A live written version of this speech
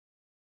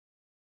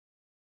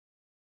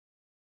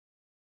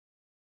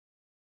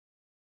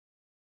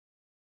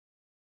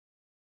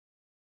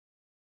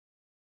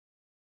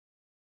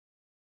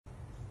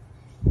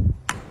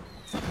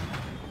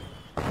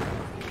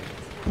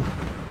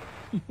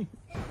So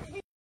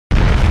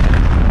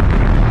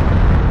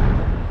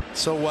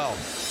well.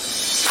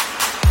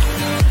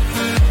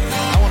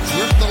 That one's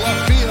ripped the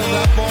left field.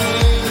 That ball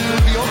is going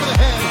to be over the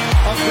head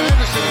of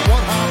Granderson.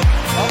 One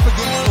hop up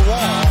against the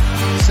wall.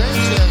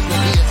 Sanchez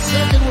will be at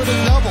second with a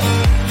double.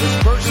 His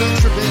first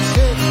extra base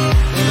hit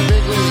in the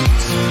big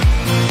leagues.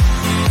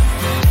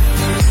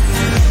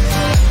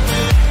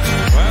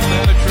 Well,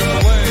 down at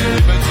AAA,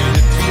 we mentioned he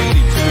hit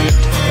 282. He had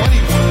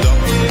 21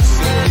 doubles in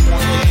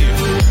 71 games.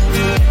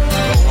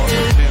 Along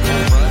with 10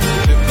 home runs,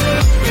 50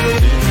 runs for the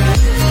team.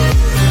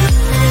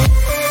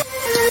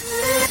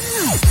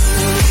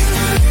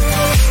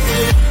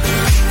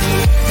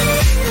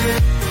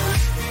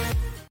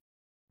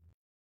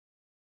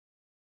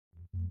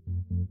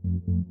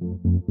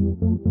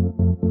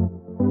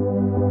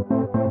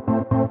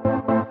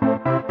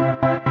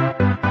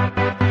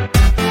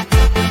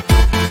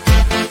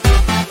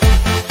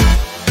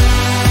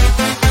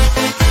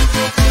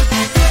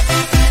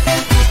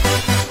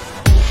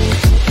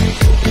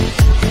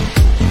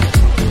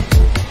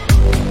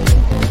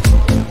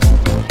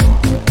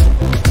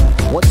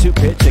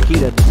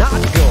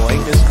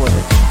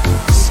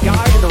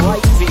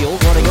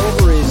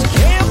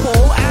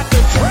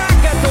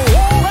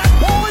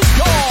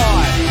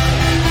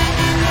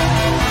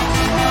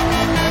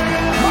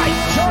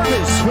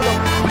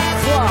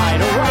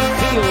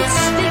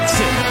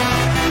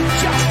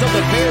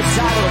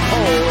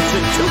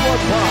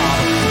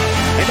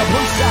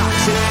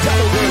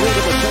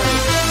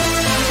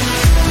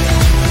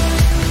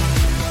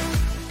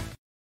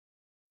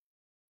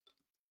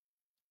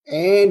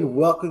 And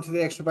welcome to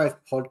the Extra Base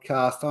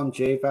podcast. I'm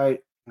Givo.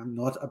 I'm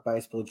not a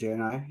baseball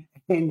journo.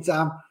 And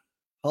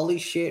holy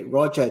shit,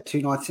 Roger,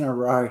 2 nights in a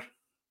row.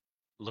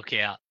 Look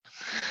out.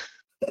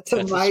 That's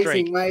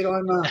amazing, mate.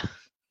 I'm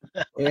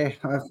yeah,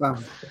 I've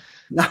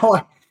no,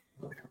 have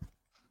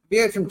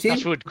you heard from Tim?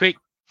 Touchwood, quick.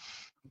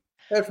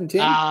 Heard from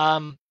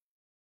Tim?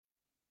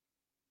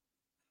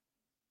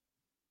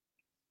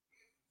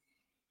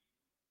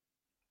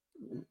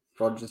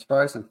 Roger's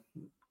frozen.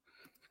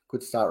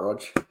 Good start,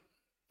 Rog.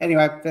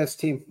 Anyway, that's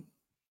Tim.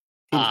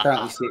 Tim's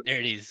currently sick. There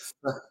it is.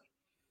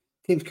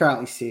 Tim's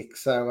currently sick,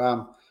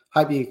 so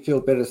hope you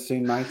feel better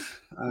soon, mate.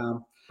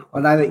 I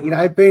know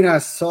that, being a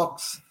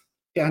Sox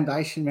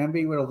Foundation member,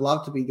 you would have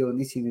loved to be doing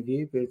this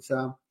interview, but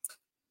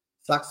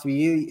sucks to be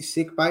you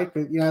sick, mate.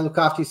 But, look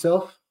after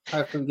yourself.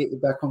 Hopefully we get you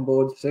back on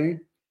board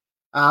soon.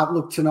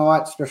 Look,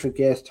 tonight, special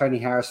guest, Tony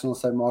Harris and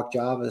also Mike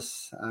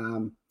Jarvis.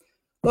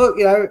 Look,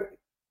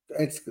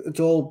 it's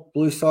all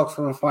Blue Sox.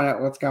 I want to find out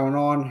what's going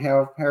on,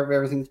 how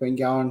everything's been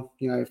going,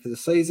 for the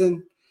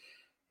season.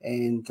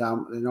 And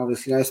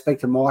obviously, speak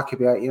to Mike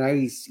about,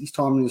 his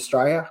time in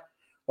Australia,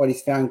 what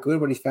he's found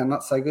good, what he's found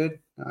not so good.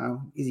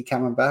 Is he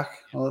coming back?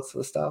 All that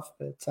sort of stuff.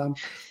 But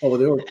what we'll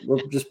do,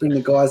 we'll just bring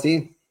the guys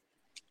in.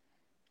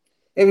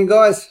 Evening,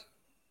 guys.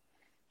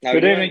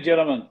 Good evening,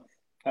 gentlemen.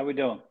 How we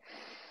doing?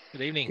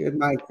 Good evening. Good,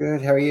 mate.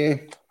 Good. How are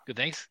you? Good,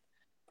 thanks.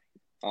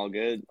 All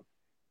good.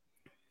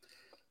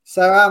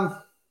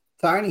 So,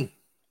 Tony,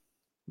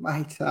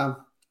 mate,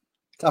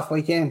 tough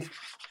weekend.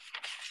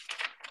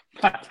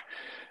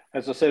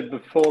 As I said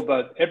before,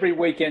 but every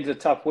weekend's a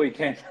tough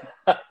weekend.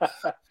 To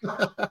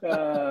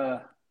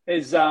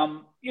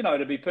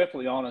be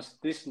perfectly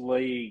honest, this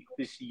league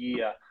this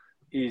year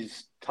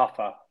is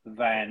tougher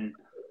than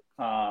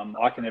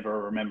I can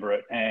ever remember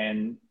it.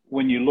 And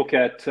when you look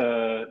at,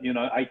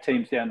 8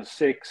 teams down to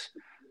 6,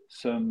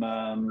 some,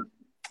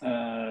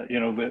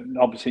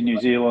 obviously New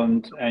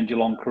Zealand and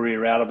Geelong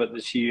career out of it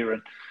this year.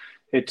 And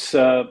it's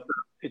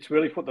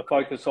really put the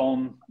focus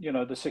on,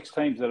 the 6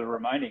 teams that are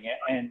remaining.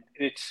 And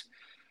it's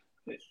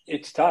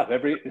tough.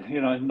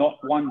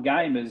 Not one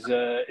game is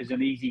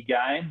an easy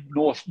game,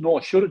 nor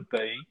should it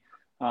be.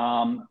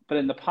 But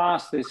in the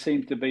past, there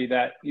seemed to be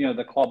that,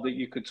 the club that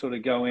you could sort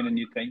of go in and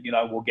you think,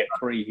 we'll get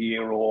 3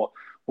 here or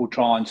we'll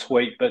try and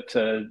sweep. But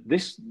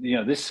this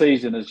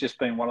season has just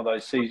been one of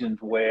those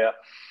seasons where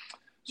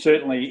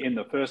certainly in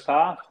the first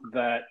half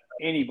that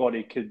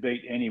anybody could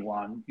beat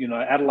anyone.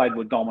 Adelaide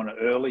were dominant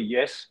early,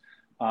 yes.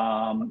 They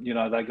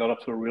got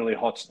up to a really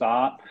hot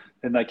start.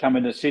 Then they come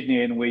into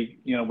Sydney and we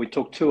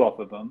took 2 off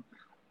of them.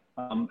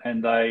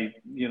 And they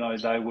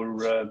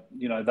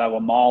were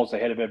miles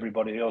ahead of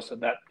everybody else at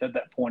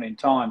that point in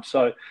time.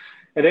 So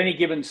at any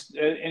given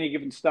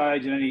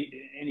stage and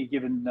any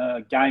given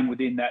game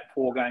within that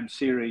 4-game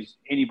series,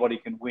 anybody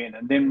can win.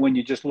 And then when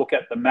you just look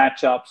at the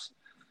matchups,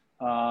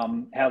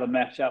 how the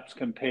matchups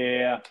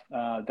compare,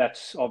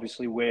 that's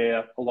obviously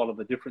where a lot of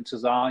the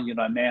differences are,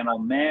 man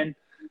on man.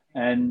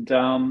 And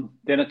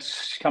then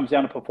it comes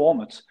down to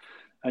performance.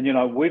 And,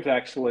 we've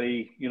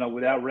actually,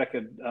 with our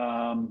record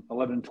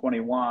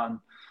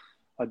 11-21,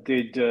 I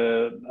did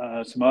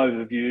some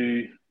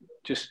overview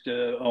just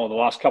the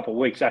last couple of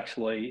weeks,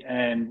 actually.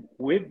 And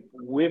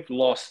we've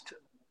lost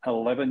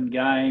 11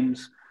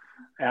 games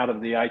out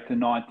of the 8th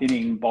and 9th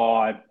inning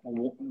by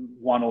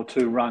 1 or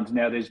 2 runs.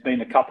 Now, there's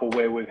been a couple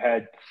where we've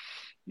had,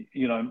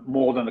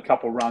 more than a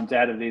couple of runs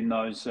added in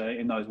those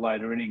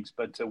later innings.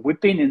 But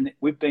we've been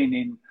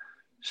in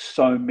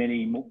so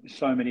many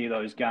of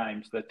those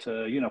games that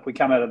if we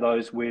come out of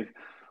those with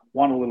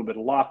one, a little bit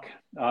of luck,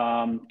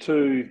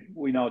 two,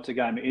 we know it's a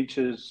game of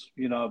inches.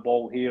 A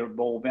ball here, a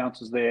ball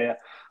bounces there,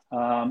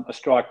 a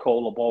strike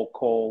call, a ball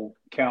call,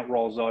 count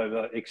rolls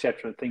over,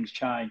 etc. Things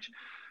change.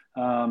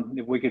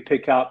 If we could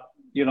pick up,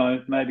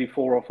 maybe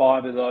 4 or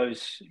 5 of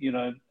those,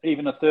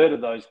 even a third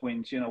of those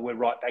wins, we're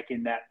right back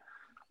in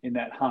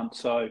that hunt.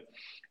 So,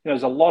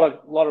 there's a lot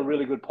of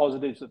really good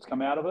positives that's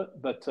come out of it.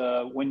 But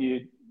when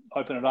you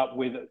open it up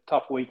with a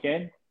tough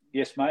weekend,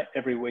 yes, mate,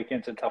 every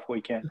weekend's a tough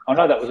weekend. I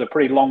know that was a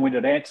pretty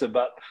long-winded answer,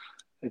 but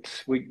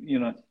it's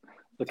a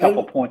couple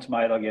of points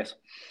made, I guess.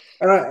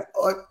 And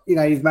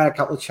you've made a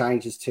couple of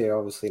changes too.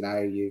 Obviously,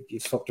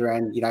 you've swapped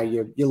around.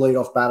 Your lead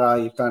off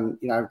batter. You've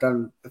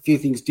done a few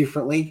things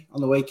differently on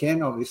the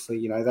weekend.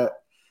 Obviously,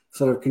 that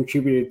sort of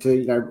contributed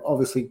to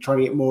obviously trying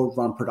to get more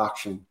run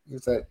production.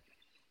 Is that?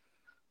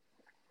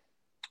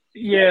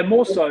 Yeah,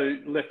 more so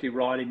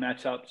lefty-righty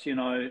matchups.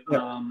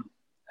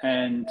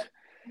 And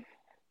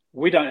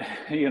we don't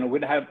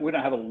have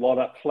a lot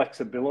of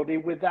flexibility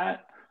with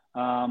that.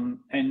 And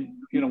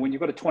when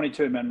you've got a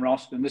 22-man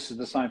roster, and this is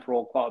the same for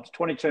all clubs,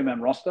 22-man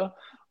roster,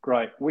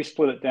 great. We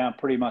split it down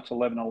pretty much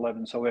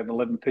 11-11, so we have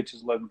 11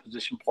 pitchers, 11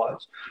 position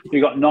players.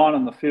 You got 9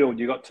 on the field,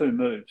 you got 2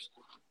 moves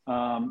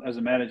as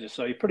a manager,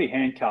 so you're pretty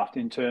handcuffed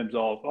in terms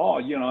of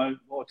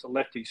it's a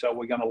lefty, so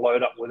we're going to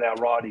load up with our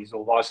righties,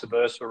 or vice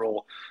versa,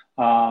 or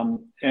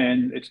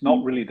and it's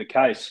not really the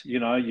case. You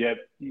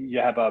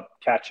have a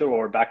catcher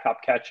or a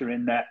backup catcher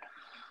in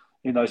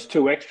those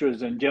 2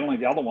 extras, and generally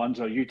the other ones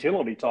are a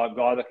utility type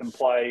guy that can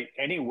play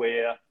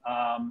anywhere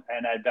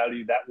and add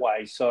value that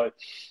way. So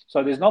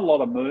there's not a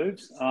lot of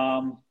moves.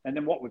 And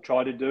then what we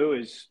try to do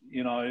is,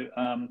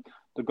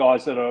 the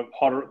guys that are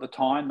hotter at the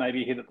time,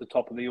 maybe hit at the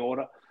top of the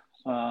order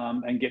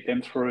and get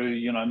them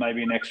through,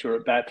 maybe an extra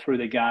at bat through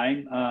the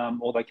game,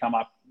 or they come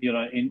up,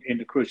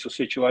 into crucial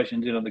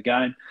situations into the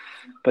game.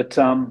 But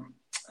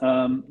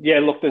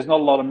look, there's not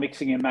a lot of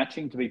mixing and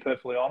matching, to be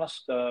perfectly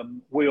honest.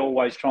 We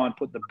always try and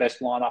put the best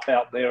lineup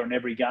out there in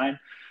every game.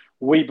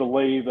 We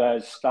believe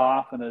as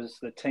staff and as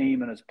the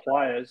team and as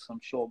players,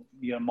 I'm sure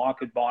Mike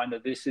could buy into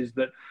this, is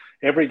that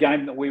every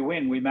game that we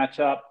win, we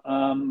match up.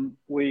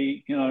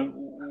 We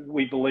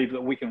believe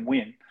that we can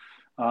win.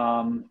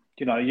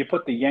 You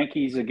put the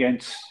Yankees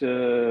against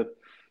a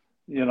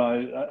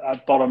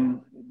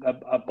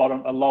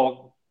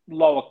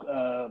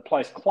lower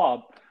place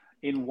club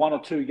in 1 or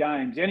 2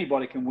 games,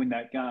 anybody can win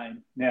that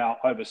game. Now,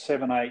 over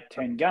 7, 8,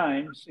 10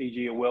 games,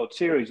 e.g. a World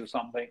Series or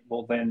something,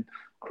 well, then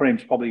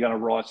cream's probably going to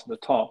rise to the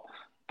top.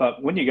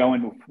 But when you go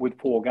in with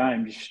 4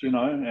 games,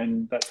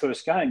 and that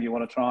first game, you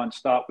want to try and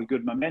start with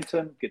good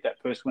momentum, get that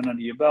first win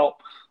under your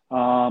belt.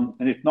 And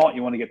if not,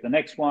 you want to get the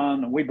next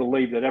one. And we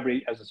believe that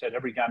every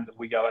game that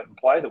we go out and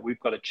play, that we've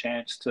got a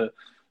chance to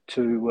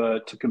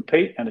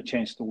compete and a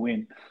chance to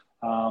win.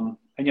 And,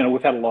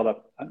 we've had a lot of,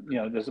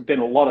 there's been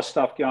a lot of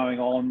stuff going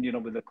on,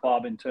 with the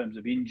club in terms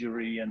of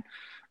injury, and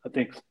I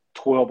think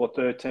 12 or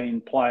 13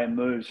 player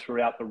moves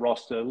throughout the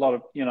roster. A lot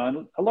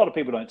of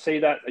people don't see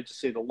that. They just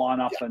see the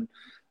lineup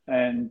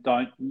and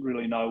don't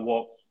really know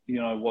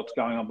what's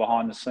going on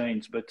behind the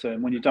scenes. But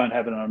when you don't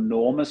have an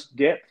enormous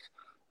depth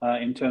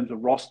in terms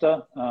of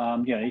roster,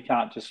 you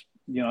can't just,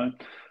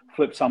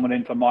 flip someone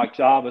in for Mike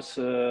Jarvis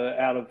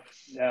out of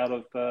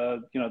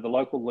the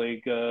local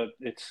league.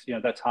 It's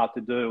that's hard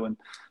to do,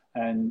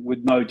 and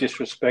with no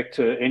disrespect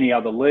to any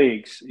other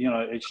leagues,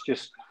 it's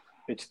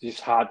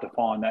just hard to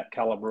find that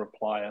caliber of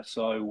player.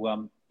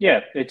 So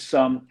it's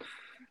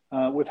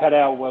we've had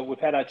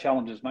our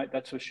challenges, mate.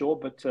 That's for sure.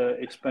 But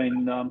it's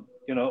been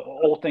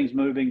all things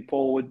moving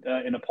forward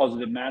in a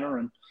positive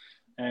manner,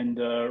 and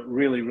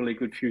really, really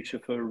good future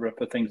for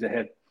things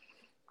ahead.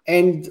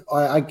 And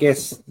I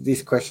guess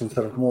this question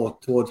sort of more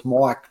towards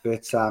Mike,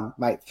 but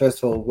mate, first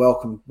of all,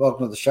 welcome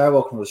to the show.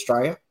 Welcome to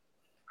Australia.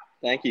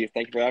 Thank you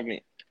for having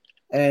me.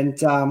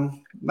 And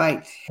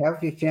mate, how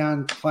have you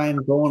found playing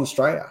ball in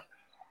Australia?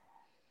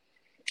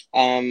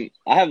 I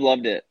have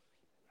loved it.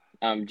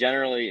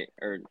 Generally,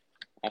 or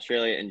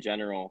Australia in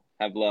general,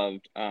 have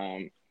loved.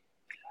 I've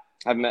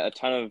met a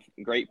ton of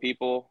great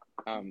people.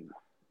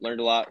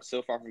 Learned a lot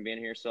so far from being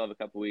here. Still have a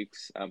couple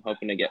weeks. I'm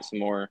hoping to get some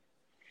more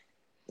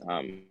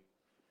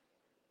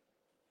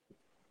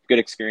good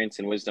experience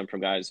and wisdom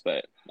from guys,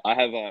 but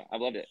I've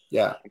loved it.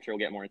 Yeah, I'm sure we'll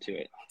get more into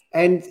it.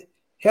 And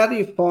how do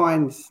you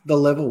find the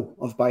level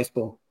of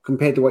baseball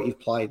compared to what you've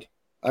played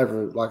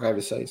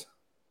overseas?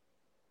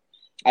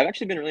 I've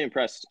actually been really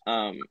impressed.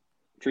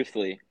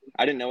 Truthfully,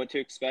 I didn't know what to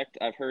expect.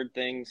 I've heard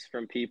things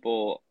from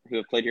people who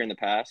have played here in the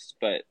past,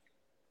 but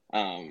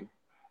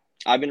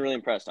I've been really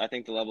impressed. I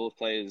think the level of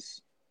play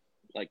is,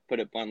 like, put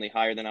it bluntly,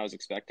 higher than I was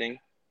expecting.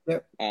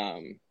 Yep.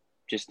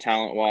 Just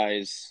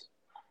talent-wise,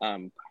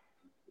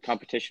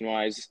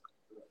 competition-wise,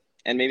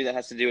 and maybe that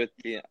has to do with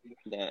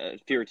the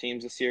fewer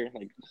teams this year,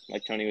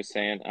 like Tony was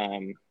saying.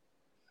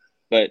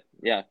 But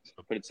yeah,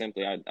 to put it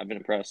simply, I've been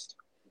impressed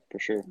for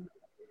sure.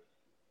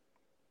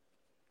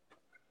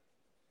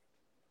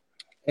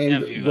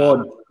 And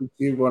Rod, if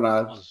you want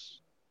to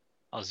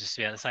I was just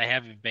about to say, how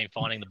have you been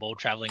finding the ball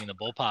traveling in the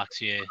ballparks?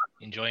 You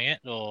enjoying it,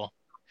 or?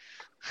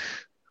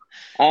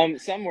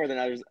 Some more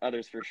than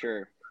others for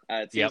sure.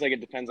 It seems Yep. like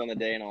it depends on the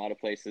day in a lot of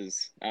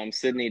places.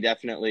 Sydney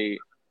definitely,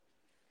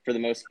 for the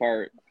most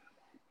part,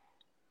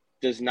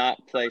 does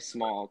not play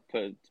small.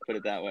 Put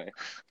it that way.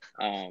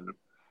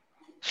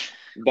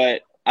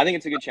 But I think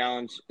it's a good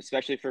challenge,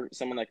 especially for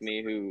someone like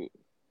me who,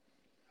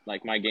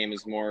 like, my game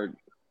is more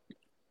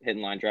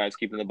hitting line drives,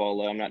 keeping the ball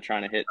low. I'm not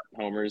trying to hit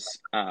homers.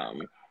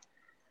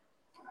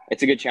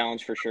 It's a good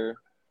challenge for sure,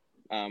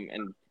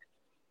 and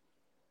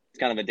it's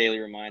kind of a daily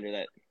reminder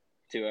that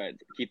to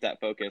keep that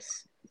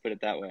focus. Put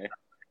it that way.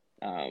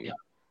 Yep.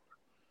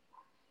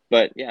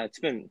 But yeah, it's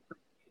been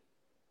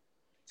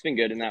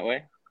good in that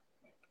way.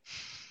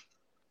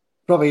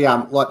 Probably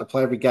like to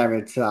play every game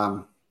at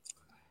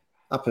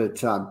up at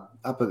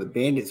the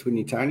Bandits, wouldn't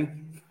you, Tony?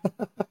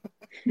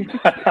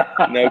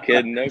 No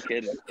kidding.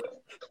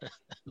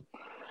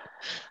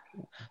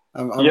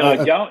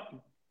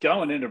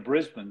 Going into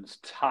Brisbane's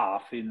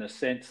tough in the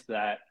sense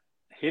that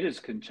hitters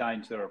can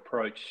change their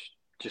approach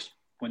just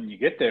when you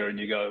get there and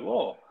you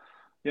go,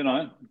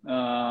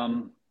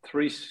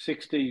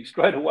 360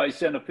 straight away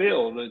centre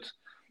field. It's,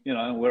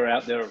 we're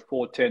out there at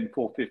 410,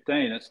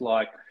 415. It's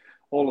like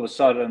all of a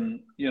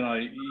sudden,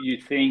 you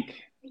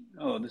think,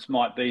 oh, this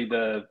might be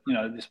the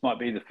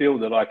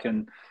field that I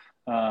can,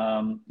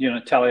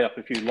 tally up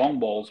a few long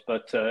balls,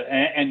 but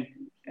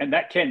and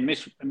that can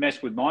mess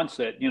with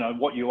mindset.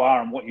 What you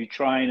are and what you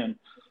train, and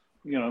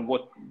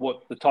what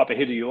the type of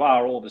hitter you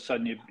are. All of a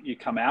sudden, you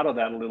come out of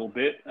that a little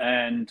bit,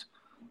 and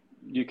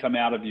you come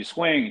out of your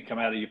swing, you come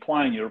out of your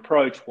playing, your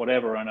approach,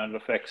 whatever, and it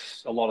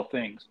affects a lot of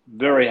things.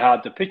 Very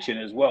hard to pitch in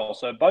as well.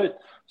 So both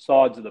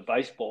sides of the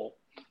baseball.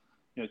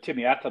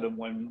 Timmy Atherton,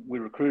 when we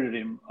recruited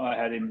him, I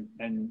had him,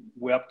 and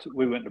we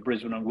went to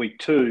Brisbane on week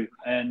 2,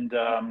 and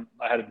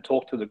I had him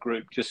talk to the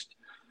group.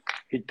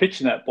 He'd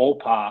pitched in that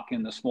ballpark,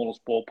 in the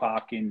smallest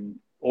ballpark in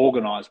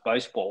organised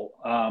baseball,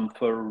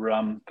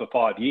 for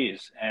 5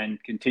 years,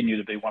 and continued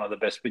to be one of the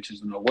best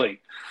pitchers in the league.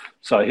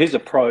 So his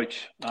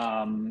approach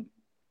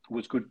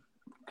was good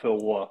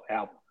for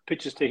our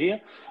pitchers to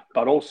hear,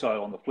 but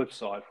also on the flip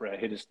side for our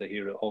hitters to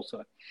hear it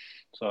also.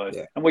 So,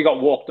 yeah. And we got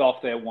walked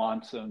off there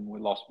once, and we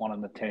lost 1 in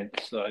the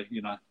 10th. So,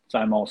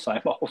 same old. So,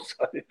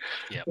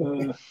 yeah.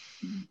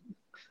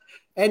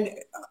 And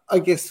I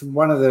guess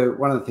one of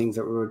the things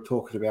that we were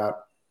talking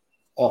about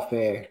off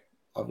air,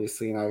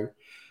 obviously,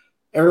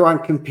 everyone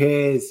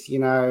compares, the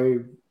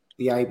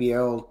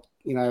ABL,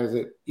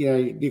 that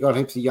you got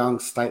heaps of young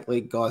state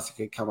league guys that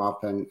could come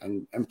up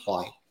and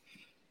play.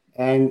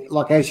 And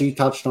like as you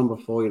touched on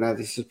before,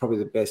 this is probably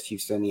the best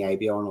you've seen the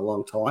ABL in a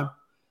long time.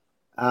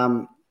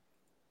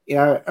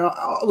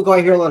 Look,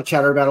 I hear a lot of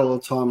chatter about it all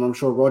the time. I'm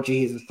sure Roger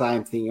hears the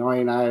same thing.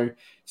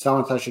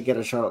 So-and-so should get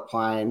a shot at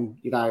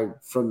playing,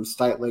 from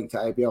state league to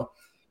ABL.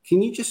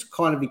 Can you just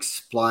kind of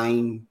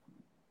explain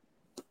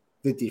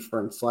the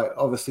difference? Like,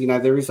 obviously,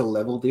 there is a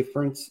level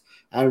difference,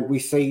 and we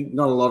see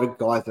not a lot of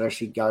guys that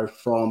actually go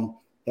from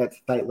that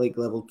state league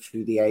level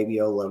to the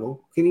ABL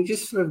level. Can you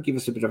just sort of give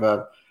us a bit of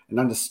an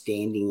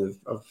understanding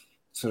of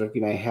sort of,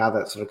 how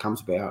that sort of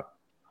comes about?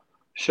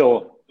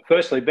 Sure.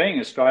 Firstly, being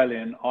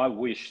Australian, I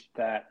wish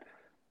that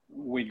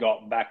we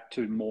got back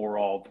to more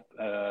of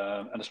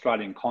an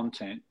Australian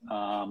content,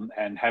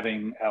 and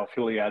having our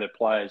affiliated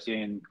players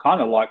in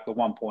kind of like the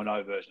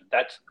 1.0 version.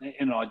 That's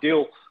in an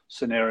ideal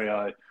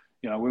scenario.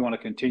 We want to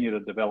continue to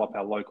develop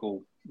our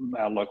local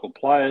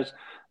players,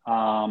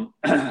 and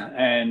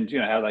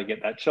how they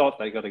get that shot.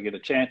 They got to get a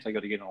chance. They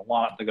got to get in a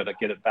lineup. They got to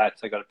get at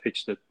bats. They got to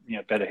pitch the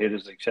better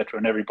hitters, etc.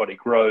 And everybody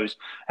grows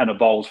and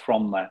evolves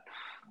from that.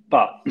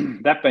 But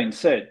that being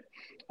said,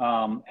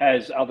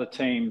 as other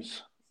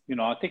teams,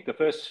 I think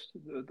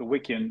the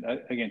weekend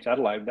against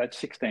Adelaide, that's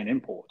 16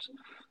 imports.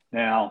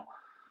 Now,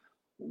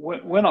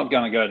 we're not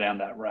going to go down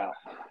that route.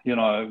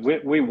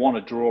 We want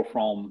to draw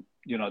from,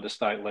 the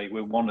state league.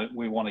 We want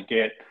to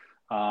get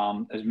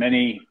as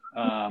many,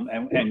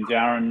 and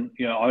Darren,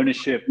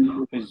 ownership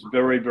is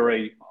very,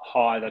 very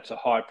high. That's a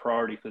high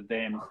priority for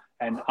them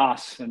and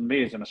us, and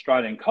me as an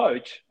Australian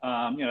coach.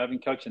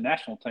 Having coached the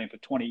national team for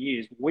 20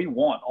 years, we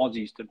want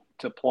Aussies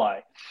to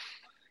play.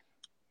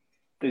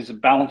 There's a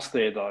balance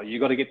there, though. You've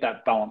got to get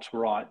that balance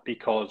right,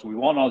 because we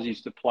want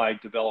Aussies to play,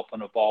 develop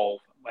and evolve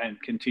and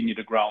continue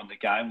to grow in the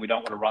game. We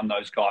don't want to run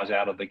those guys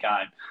out of the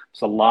game. It's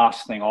the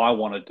last thing I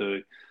want to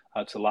do.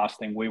 It's the last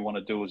thing we want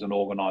to do as an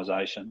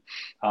organisation.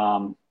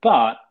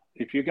 But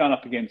if you're going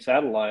up against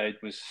Adelaide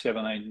with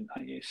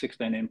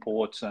 16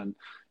 imports and,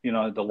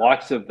 the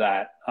likes of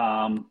that,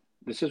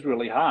 this is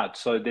really hard.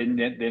 So then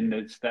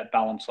there's that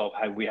balance of,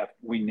 hey,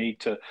 we need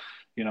to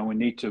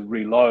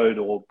reload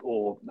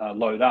or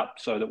load up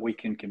so that we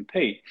can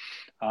compete.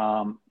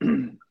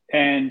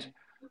 And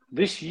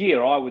this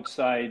year, I would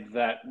say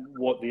that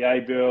what the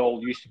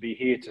ABL used to be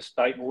here to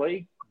state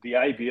league, the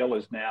ABL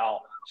is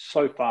now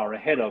so far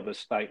ahead of a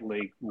state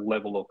league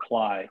level of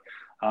play.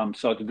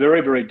 So it's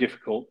very, very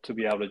difficult to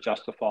be able to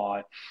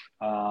justify,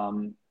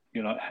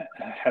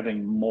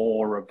 having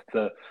more of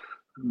the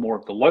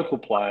local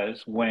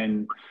players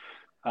when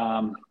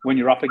when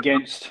you're up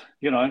against,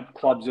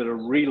 clubs that are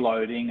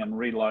reloading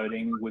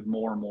with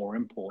more and more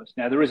imports.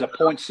 Now there is a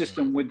point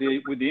system with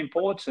the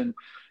imports, and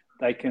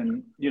they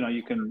can,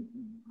 you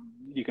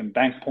can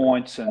bank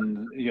points,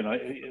 and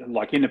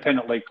like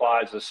independent league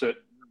players are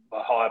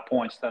higher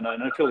points than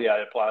an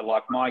affiliated player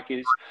like Mike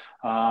is.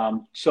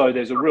 So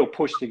there's a real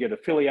push to get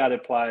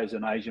affiliated players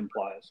and Asian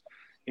players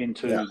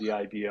into the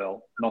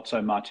ABL, not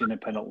so much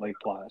independent league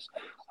players.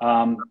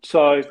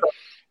 So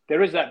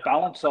there is that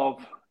balance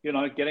of,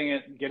 getting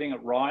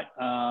it right,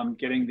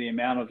 getting the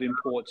amount of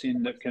imports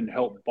in that can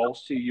help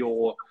bolster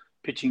your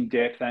pitching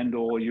depth and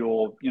or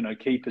your,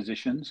 key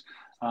positions,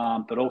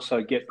 but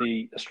also get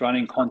the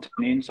Australian content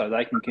in so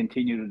they can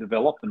continue to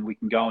develop and we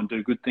can go and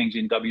do good things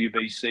in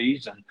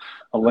WBCs and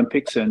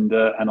Olympics and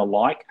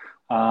alike.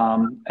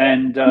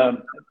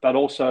 But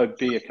also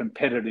be a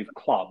competitive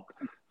club.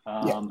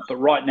 But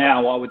right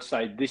now, I would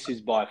say this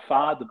is by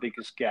far the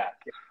biggest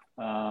gap.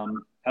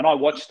 And I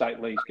watch state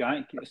league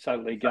games.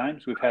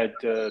 We've had,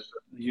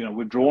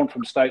 we've drawn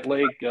from state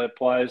league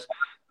players,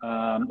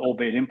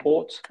 albeit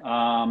imports. As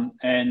I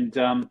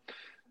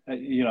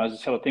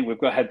said, I think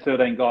we've had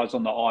 13 guys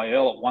on the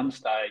IL at one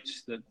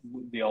stage,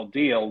 the old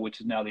DL,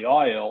 which is now the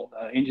IL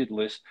injured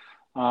list.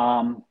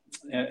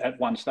 At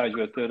one stage,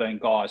 we had 13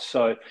 guys.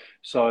 So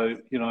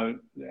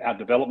our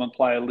development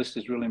player list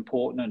is really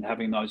important, and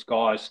having those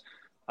guys,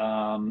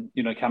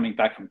 coming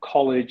back from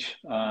college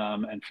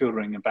and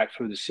filtering them back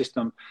through the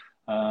system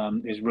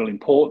is really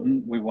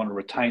important. We want to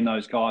retain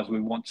those guys. We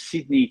want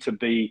Sydney to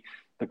be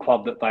the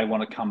club that they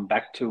want to come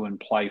back to and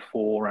play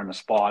for and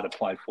aspire to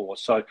play for.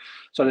 So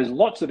there's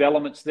lots of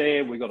elements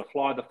there. We've got to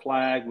fly the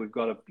flag. We've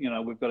got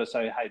to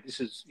say, hey, this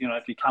is,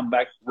 if you come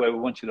back where we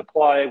want you to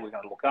play, we're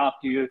going to look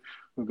after you.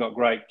 We've got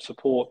great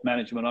support,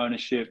 management,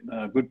 ownership,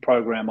 good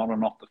program on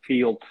and off the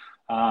field.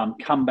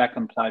 Come back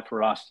and play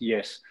for us,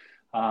 yes.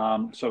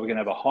 So we're going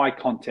to have a high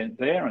content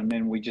there, and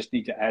then we just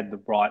need to add the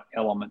right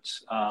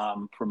elements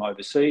from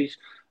overseas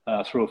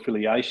through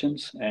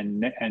affiliations and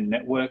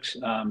networks,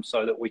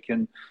 so that we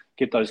can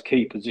get those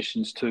key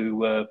positions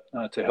to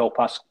help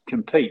us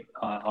compete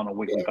on a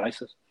weekly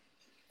basis.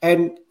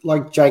 And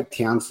like Jake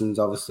Townsend's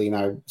obviously,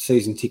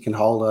 season ticket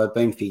holder,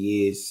 been for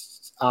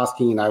years,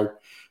 asking,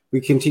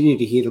 we continue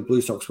to hear the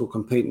Blue Sox will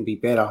compete and be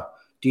better.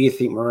 Do you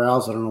think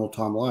morale's at an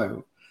all-time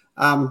low?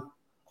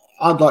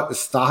 I'd like to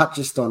start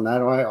just on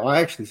that.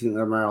 I actually think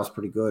the morale's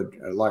pretty good,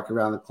 like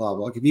around the club.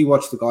 Like if you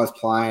watch the guys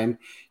playing,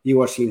 you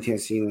watch the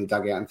intensity in the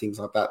dugout and things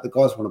like that, the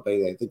guys want to be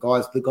there. The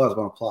guys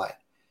want to play.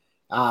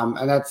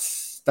 And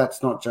that's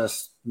not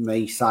just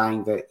me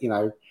saying that,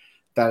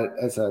 that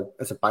as a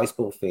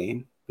baseball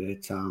fan,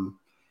 but I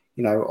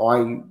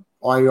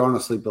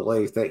honestly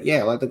believe that,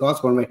 like the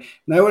guys want to be.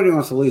 Nobody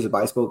wants to lose a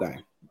baseball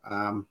game.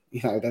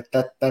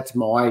 That's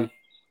my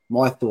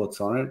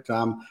thoughts on it.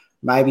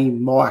 Maybe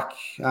Mike,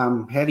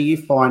 how do you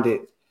find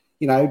it,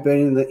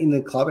 being in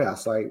the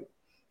clubhouse? Like,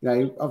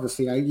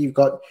 obviously, you've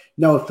got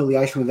no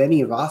affiliation with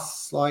any of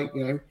us. Like,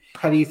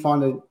 how do you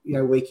find it,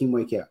 week in,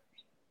 week out?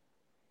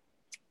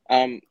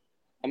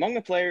 Among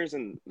the players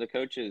and the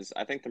coaches,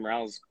 I think the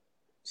morale's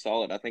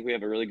solid. I think we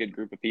have a really good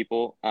group of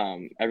people.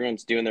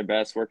 Everyone's doing their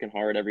best, working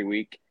hard every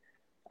week,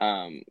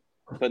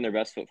 putting their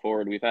best foot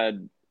forward.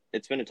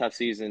 It's been a tough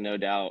season, no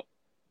doubt.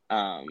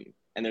 And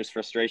there's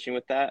frustration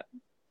with that,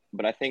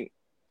 but I think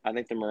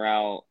the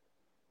morale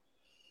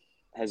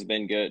has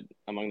been good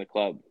among the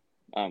club.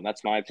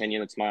 That's my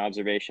opinion. That's my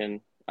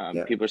observation.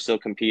 People are still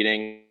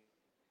competing,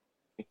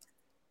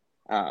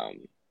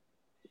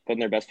 putting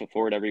their best foot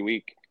forward every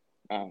week.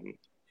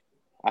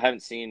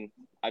 I've seen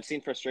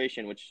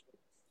frustration, which,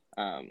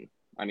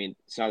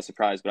 it's not a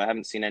surprise, but I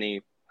haven't seen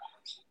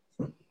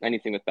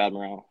anything with bad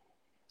morale.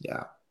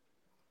 Yeah.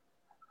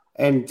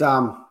 And,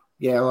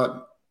 like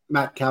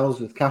Matt Cowles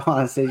with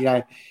Carolina said,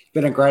 you've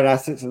been a great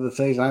asset to the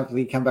season.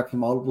 Hopefully you come back for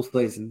multiple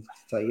seasons.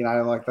 So,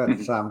 like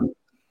that's,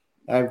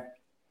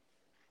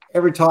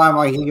 every time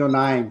I hear your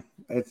name,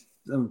 it's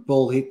a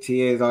ball hit to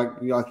you,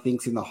 like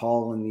think's in the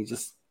hole, and you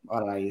just, I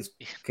don't know, you just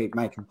keep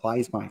making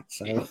plays, mate.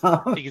 So I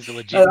think it's a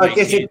legit. I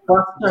guess it's frustrating.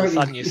 All of a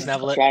sudden you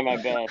snavel it. Try my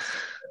best.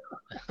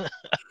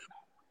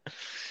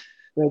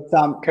 But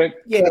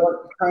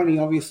Tony,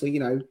 obviously,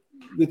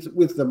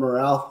 with the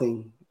morale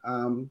thing,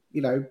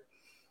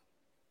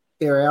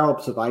 there are our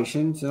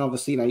observations, and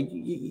obviously,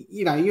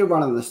 you're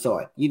running the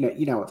side.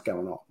 You know what's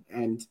going on,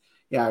 and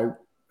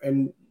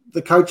and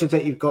the coaches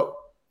that you've got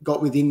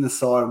within the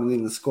side and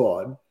within the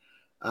squad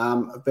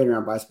have been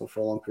around baseball for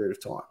a long period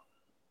of time.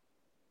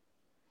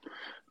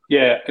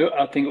 Yeah,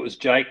 I think it was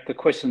Jake. The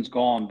question's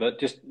gone, but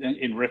just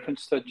in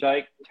reference to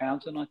Jake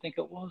Townsend, I think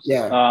it was.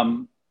 Yeah.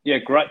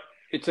 Great.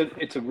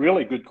 It's a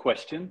really good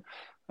question,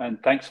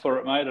 and thanks for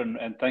it, mate,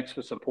 and thanks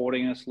for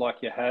supporting us like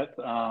you have.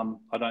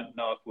 I don't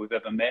know if we've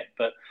ever met,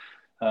 but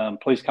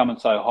please come and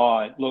say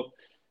hi. Look,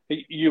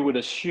 you would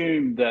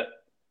assume that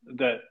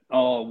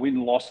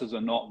win-losses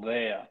are not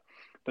there.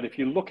 But if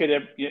you look at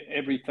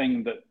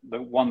everything that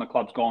the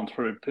club's gone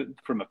through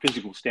from a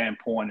physical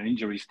standpoint, an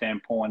injury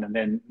standpoint, and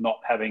then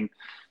not having,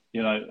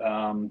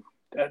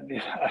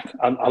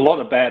 a lot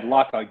of bad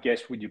luck, I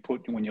guess, when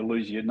you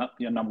lose your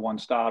number one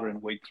starter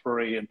in week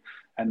 3,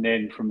 and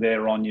then from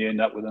there on you end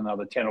up with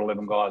another 10 or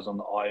 11 guys on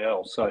the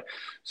IL. So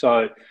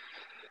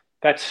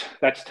that's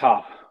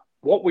tough.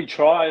 What we've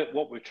tried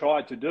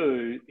to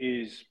do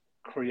is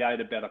create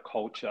a better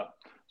culture.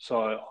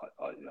 So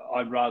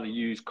I'd rather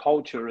use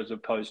culture as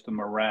opposed to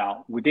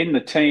morale within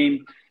the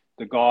team.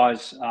 The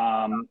guys,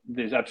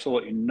 there's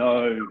absolutely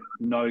no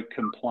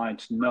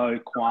complaints, no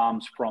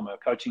qualms from a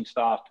coaching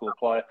staff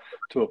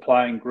to a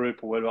playing group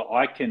or whatever.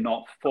 I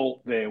cannot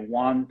fault their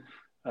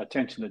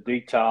attention to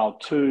detail,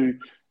 2,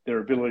 their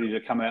ability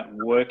to come out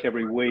and work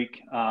every week,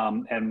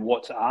 and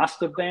what's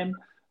asked of them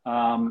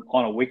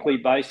on a weekly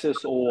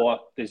basis.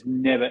 Or there's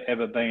never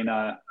ever been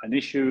an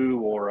issue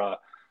or a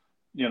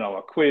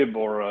quib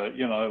or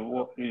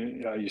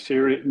you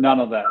serious? None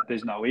of that.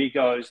 There's no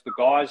egos. The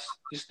guys,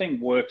 this thing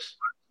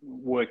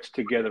works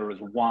together as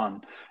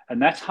one, and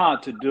that's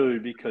hard to do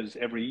because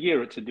every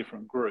year it's a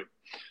different group.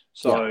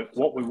 So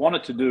what we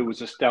wanted to do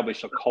was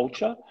establish a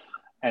culture,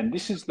 and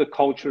this is the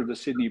culture of the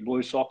Sydney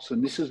Blue Sox,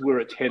 and this is where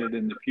it's headed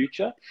in the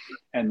future.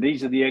 And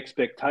these are the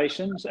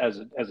expectations as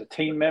a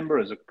team member,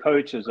 as a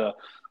coach, as a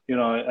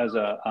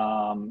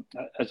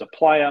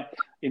player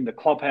in the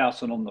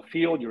clubhouse and on the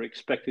field. You're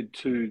expected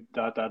to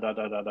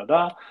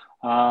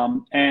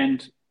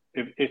and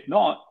if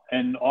not,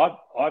 and I've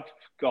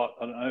got,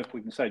 I don't know if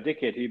we can say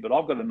dickhead here, but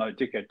I've got a no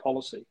dickhead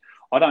policy.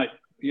 I don't,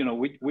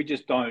 we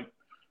just don't,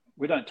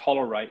 we don't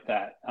tolerate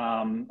that.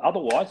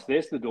 Otherwise,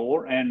 there's the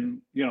door,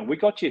 and we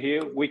got you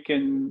here. We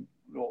can,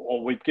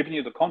 or we've given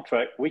you the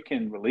contract. We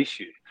can release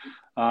you.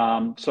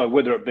 So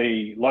whether it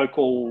be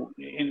local,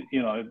 in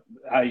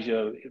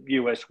Asia,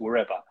 US,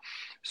 wherever.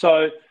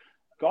 So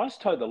guys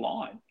toe the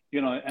line,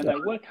 and they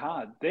work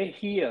hard. They're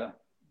here.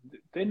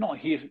 They're not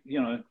here.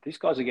 These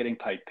guys are getting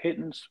paid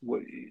pittance.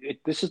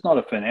 This is not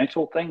a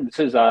financial thing. This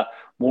is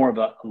more of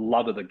a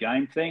love of the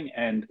game thing.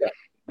 And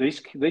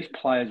these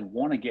players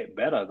want to get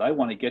better. They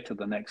want to get to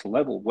the next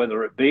level,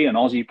 whether it be an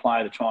Aussie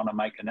player trying to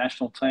make a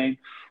national team,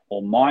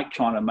 or Mike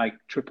trying to make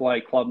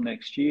AAA club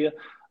next year,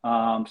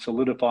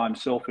 solidify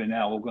himself in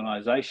our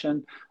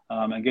organisation,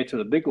 and get to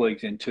the big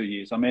leagues in 2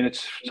 years. I mean,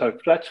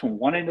 that's from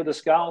one end of the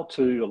scale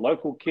to a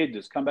local kid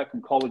that's come back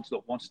from college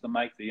that wants to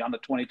make the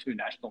under-22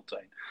 national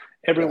team.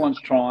 Everyone's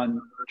trying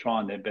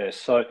their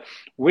best. So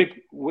we've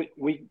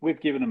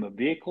given them a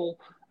vehicle,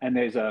 and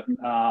there's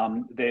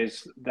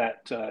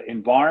that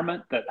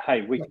environment that,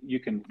 hey, you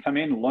can come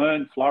in,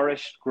 learn,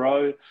 flourish,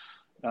 grow,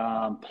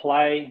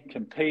 play,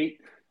 compete,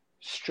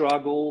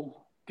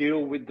 struggle,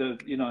 deal with the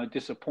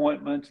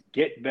disappointments,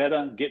 get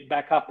better, get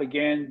back up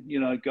again,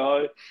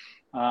 go.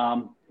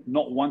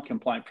 Not one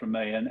complaint from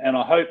me, and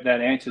I hope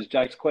that answers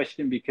Jake's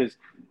question, because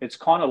it's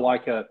kind of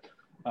like a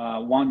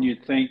one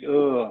you'd think,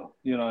 11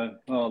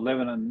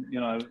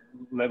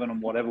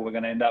 and whatever we're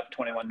going to end up,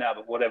 21 now,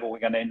 but whatever we're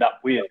going to end up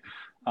with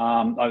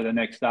over the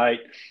next 8.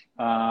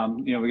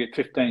 We get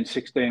 15,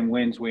 16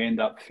 wins, we end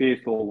up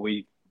 5th, or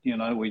we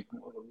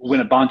win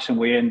a bunch and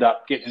we end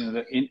up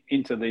getting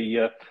into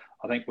the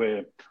I think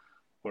we're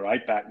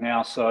 8 back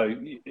now, so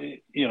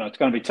it's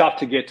going to be tough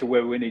to get to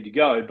where we need to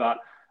go, but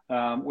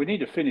we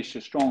need to finish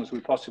as strong as we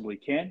possibly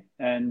can.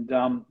 And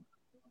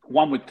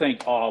one would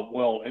think,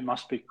 it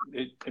must be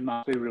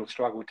a real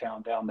struggle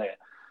town down there.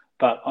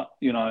 But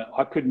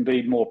I couldn't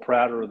be more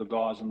prouder of the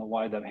guys and the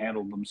way they've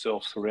handled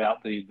themselves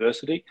throughout the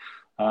adversity.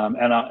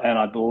 And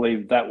I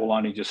believe that will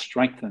only just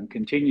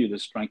continue to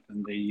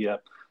strengthen the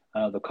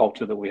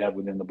culture that we have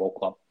within the ball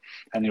club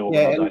and the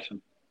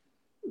organisation.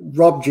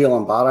 Rob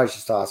Gilambardo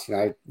just asked,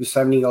 with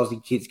so many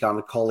Aussie kids going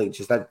to college,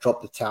 has that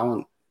dropped the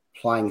talent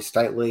playing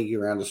state league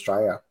around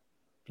Australia?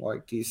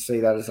 Like, do you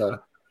see that as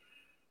a...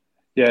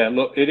 Yeah,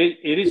 look,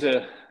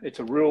 it's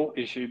a real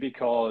issue,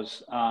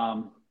 because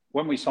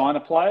when we sign a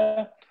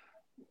player,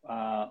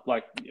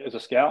 like as a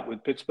scout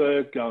with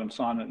Pittsburgh, go and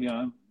sign it,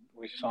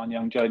 we signed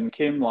young Jaden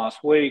Kim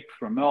last week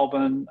from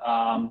Melbourne.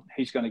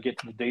 He's going to get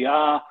to the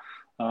DR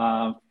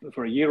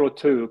for a year or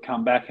two. He'll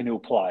come back and he'll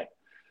play.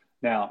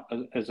 Now,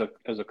 as a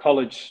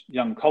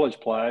young college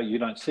player, you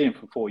don't see him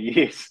for 4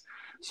 years.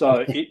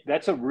 So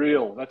that's a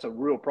real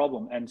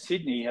problem. And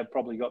Sydney have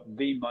probably got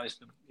the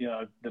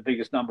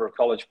biggest number of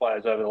college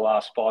players over the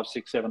last 5,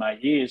 6, 7,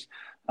 8 years.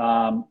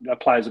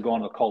 Players have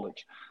gone to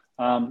college.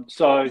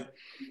 So,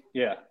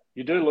 yeah,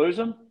 you do lose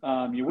them.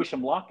 You wish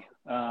them luck.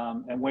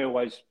 And we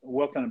always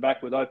welcome them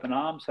back with open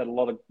arms. Had a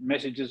lot of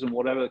messages and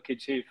whatever. The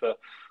kids here for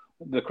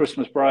the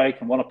Christmas break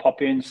and want to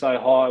pop in, say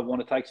hi, want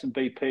to take some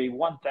BP,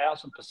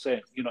 1,000%,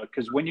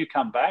 because when you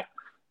come back,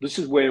 this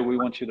is where we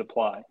want you to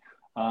play.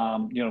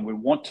 We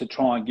want to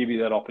try and give you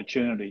that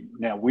opportunity.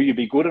 Now, will you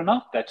be good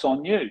enough? That's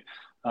on you.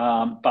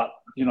 But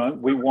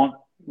we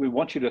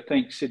want you to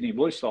think Sydney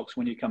Blue Sox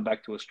when you come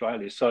back to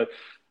Australia. So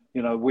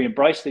we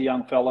embrace the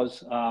young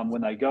fellas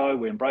when they go.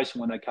 We embrace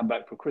them when they come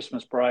back for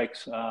Christmas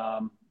breaks.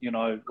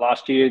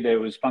 Last year there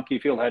was Funky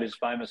Field had his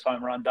famous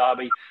home run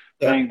derby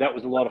thing. That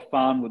was a lot of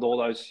fun with all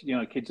those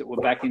kids that were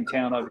back in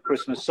town over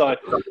Christmas. So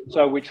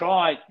we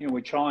try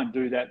and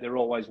do that. They're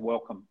always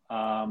welcome,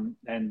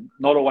 and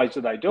not always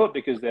do they do it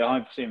because they're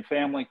home seeing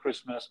family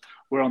Christmas.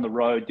 We're on the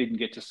road, didn't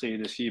get to see you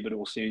this year, but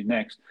we'll see you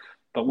next.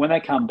 But when they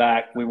come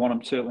back, we want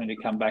them certainly to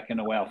come back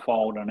into our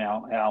fold and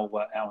our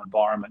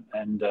environment.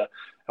 And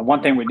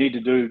one thing we need to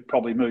do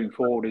probably moving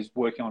forward is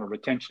working on a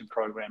retention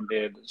program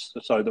there,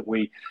 so that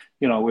we've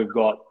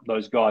got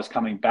those guys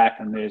coming back,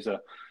 and there's a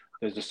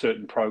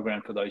certain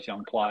program for those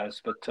young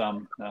players. But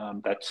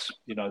that's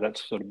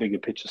sort of bigger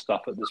picture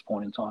stuff at this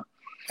point in time.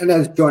 And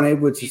as John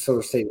Edwards, you sort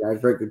of said,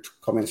 very good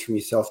comments from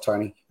yourself,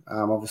 Tony.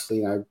 Obviously,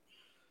 it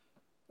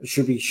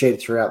should be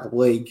shared throughout the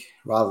league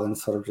rather than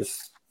sort of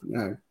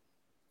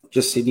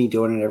just Sydney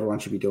doing it. Everyone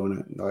should be doing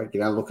it.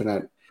 Looking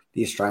at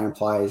the Australian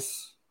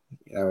players,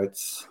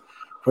 it's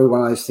probably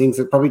one of those things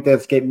that probably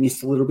does get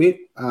missed a little bit.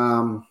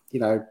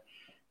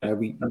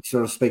 We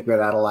sort of speak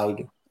about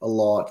Adelaide a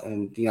lot,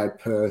 and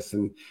Perth,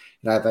 and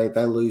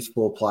they lose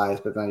 4 players,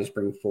 but they just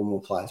bring 4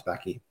 more players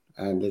back in,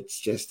 and it's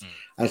just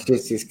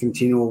this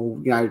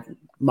continual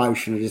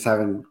motion of just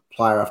having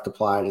player after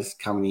player just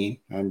coming in.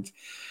 And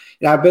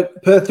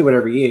but Perth do it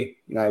every year.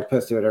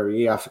 Perth do it every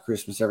year after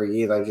Christmas. Every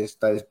year they just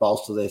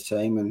bolster their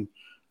team, and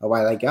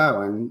away they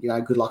go. And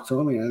good luck to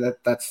them.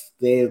 That's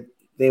their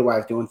way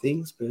of doing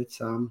things. But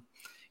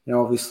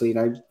obviously,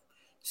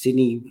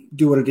 Sydney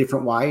do it a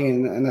different way,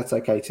 and that's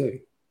okay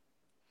too.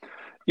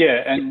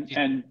 Yeah,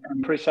 and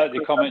appreciate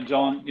the comment,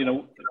 John.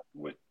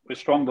 We're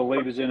strong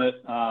believers in it.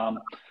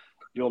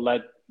 Your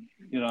lad,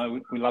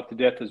 we love to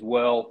death as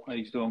well.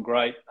 He's doing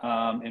great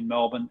in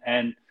Melbourne,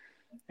 and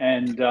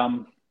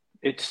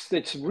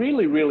it's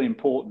really, really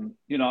important.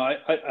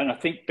 I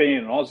think being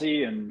an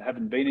Aussie and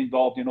having been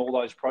involved in all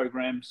those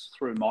programs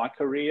through my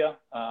career,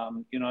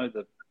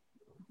 the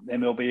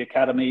MLB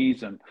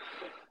academies and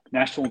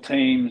national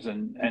teams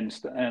and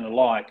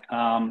alike,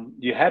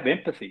 you have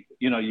empathy.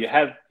 You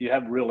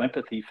have real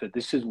empathy for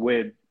this is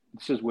where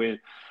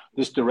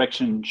this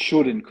direction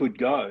should and could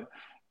go.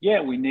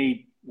 Yeah, we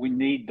need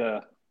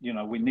the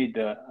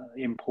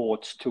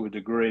imports to a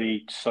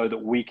degree so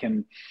that we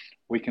can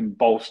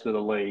bolster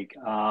the league,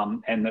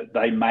 and that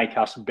they make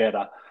us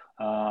better.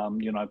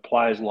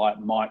 Players like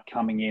Mike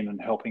coming in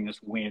and helping us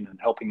win and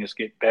helping us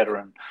get better,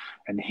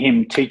 and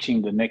him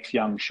teaching the next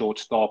young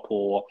shortstop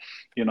or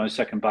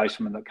second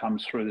baseman that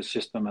comes through the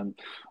system, and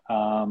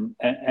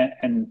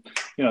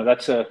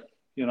that's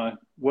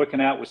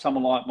working out with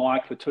someone like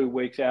Mike for 2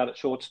 weeks out at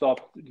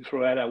shortstop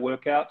throughout our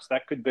workouts.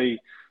 That could be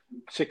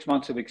 6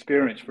 months of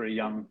experience for a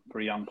young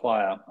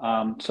player.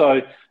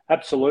 So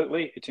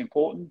absolutely, it's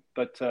important,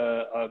 but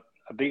a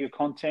bigger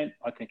content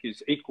I think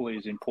is equally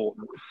as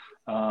important.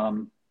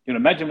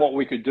 Imagine what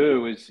we could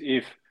do is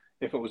if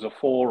it was a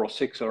 4 or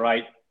 6 or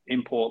 8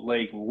 import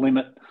league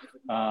limit,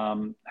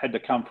 had to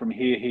come from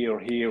here,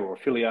 or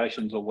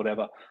affiliations or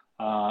whatever,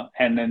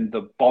 and then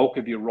the bulk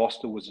of your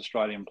roster was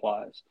Australian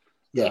players.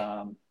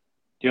 Yeah.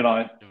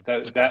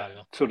 That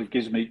sort of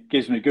gives me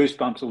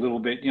goosebumps a little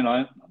bit.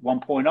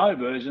 1.0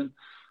 version.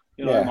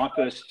 My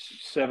first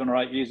 7 or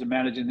 8 years of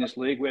managing this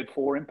league, we had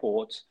 4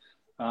 imports,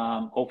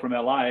 all from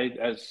LA,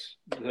 as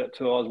that's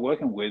who I was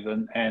working with,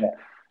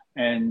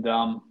 and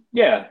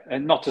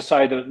not to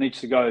say that it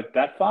needs to go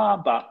that far,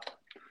 but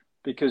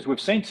because we've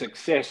seen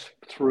success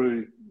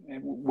through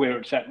where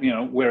it's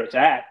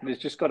at, there's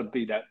just got to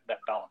be that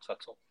balance.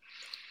 That's all.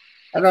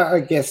 And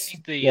I guess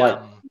do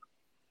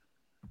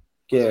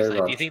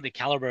you think the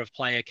caliber of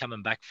player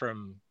coming back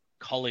from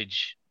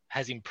college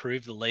has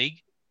improved the league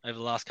over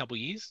the last couple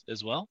of years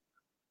as well?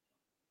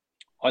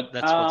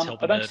 That's what's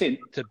helping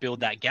to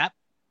build that gap.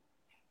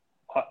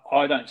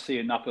 I don't see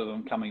enough of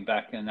them coming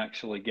back and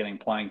actually getting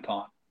playing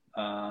time,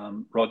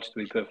 Rog, to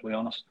be perfectly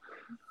honest.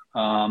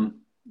 And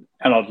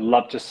I'd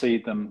love to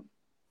see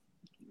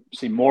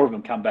more of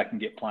them come back and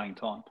get playing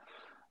time.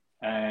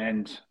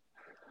 And,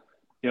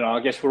 I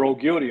guess we're all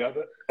guilty of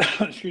it.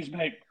 Excuse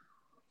me.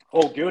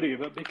 All guilty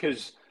of it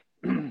because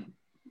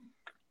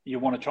you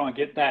want to try and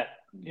get that,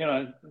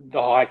 the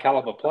high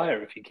caliber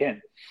player if you can.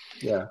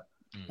 Yeah.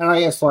 And I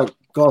guess like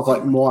guys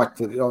like Mike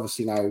that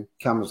obviously,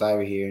 comes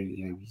over here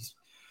and, he's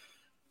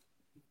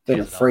been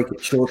a freak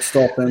at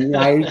shortstop and,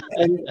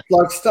 and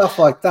like stuff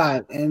like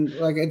that. And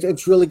like,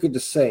 it's really good to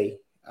see.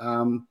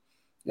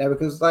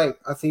 Because I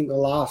think the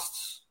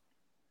last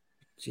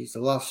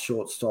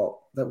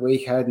shortstop that we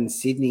had in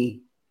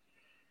Sydney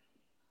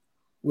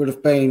would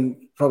have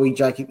been probably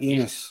Jacob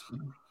Innes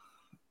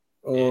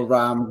or,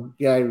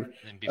 or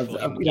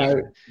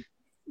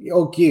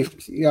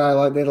Gift,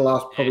 like they're the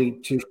last probably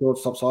 2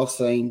 shortstops I've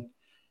seen,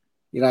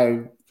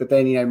 but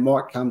then,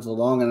 Mike comes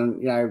along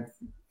and,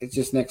 it's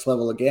just next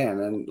level again.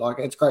 And like,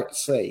 it's great to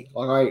see.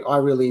 Like I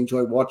really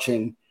enjoy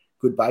watching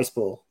good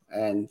baseball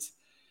and,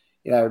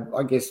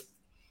 I guess,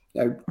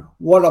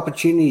 what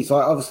opportunities,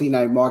 like obviously,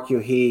 Mike,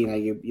 you're here,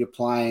 you're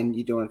playing,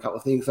 you're doing a couple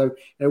of things. So,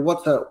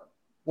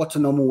 what's a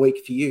normal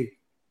week for you?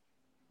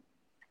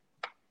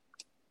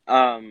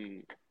 A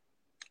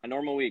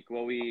normal week.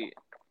 Well, we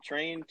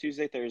train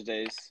Tuesday,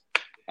 Thursdays.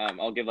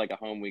 I'll give like a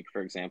home week,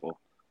 for example.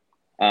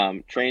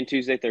 Train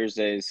Tuesday,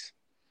 Thursdays,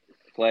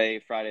 play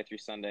Friday through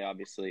Sunday,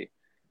 obviously.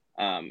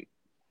 And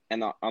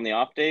on the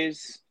off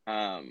days,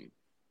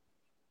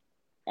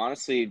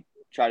 honestly,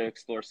 try to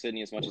explore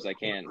Sydney as much as I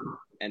can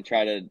and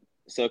try to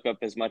soak up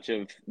as much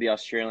of the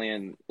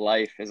Australian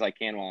life as I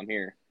can while I'm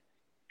here.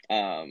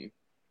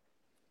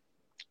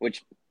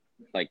 Which,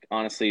 like,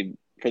 honestly,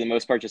 for the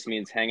most part, just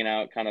means hanging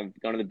out, kind of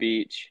going to the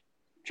beach,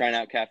 trying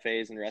out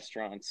cafes and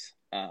restaurants,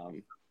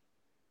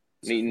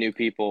 meeting new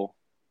people.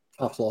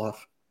 Tough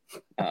life.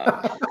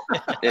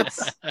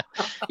 It's,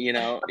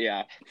 yeah.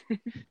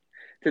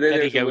 Today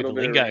there's a little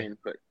bit of rain,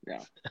 but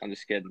yeah, I'm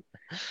just kidding.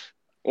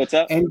 What's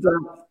up? And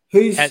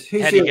how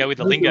do you go with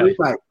the lingo?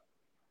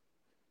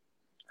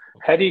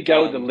 How do you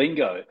go with the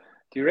lingo?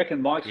 Do you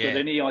reckon Mike's got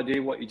any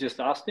idea what you just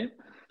asked him?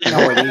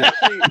 No idea.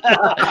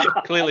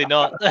 Clearly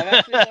not. I've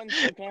actually done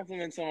some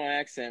compliments on my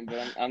accent,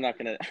 but I'm not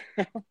going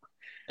to.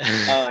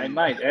 Hey,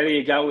 mate, how do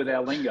you go with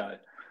our lingo?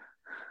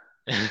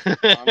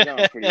 I'm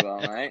going pretty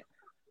well, mate.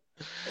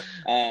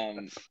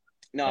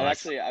 No, nice.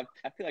 Actually, I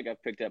feel like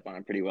I've picked up on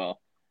it pretty well.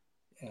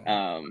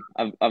 Yeah.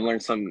 I've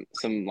learned some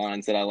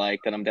lines that I like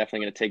that I'm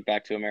definitely going to take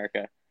back to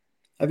America.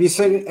 Have you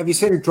seen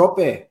a drop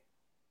bear?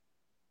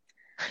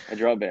 A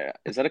drop bear?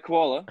 Is that a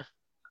koala?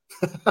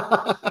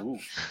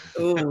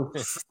 Ooh,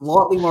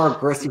 slightly more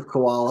aggressive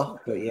koala,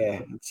 but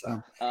yeah, it's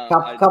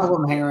couple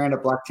of them hang around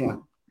at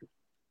Blacktown.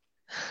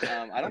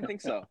 I don't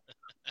think so.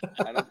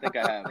 I don't think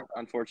I have,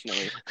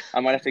 unfortunately. I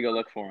might have to go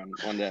look for them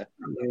one day.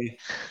 Yeah.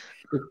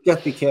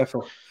 Just be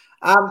careful.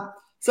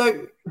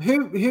 So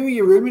who are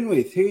you rooming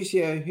with? Who's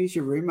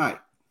your roommate?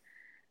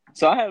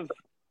 So I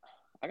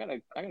got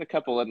a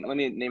couple. Let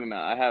me name them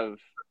out. I have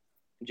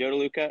Joe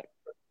DeLuca,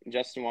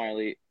 Justin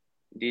Wiley,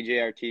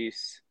 DJ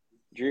Artis,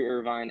 Drew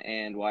Irvine,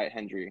 and Wyatt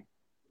Hendry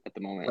at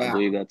the moment. Wow. I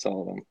believe that's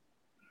all of them.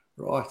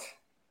 Right.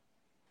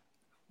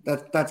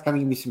 That's going to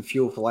give me some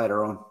fuel for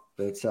later on.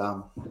 But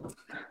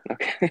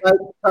okay.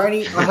 So,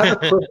 Tony, I have a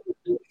question.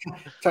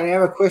 Tony, I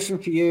have a question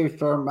for you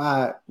from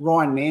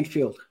Ryan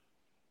Manfield.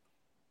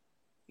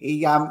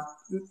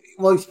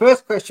 His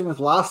first question was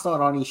last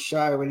night on his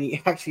show when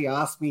he actually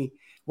asked me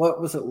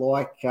what was it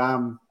like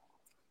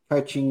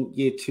coaching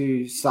your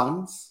two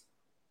sons.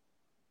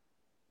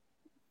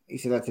 He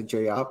said that's a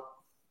G up.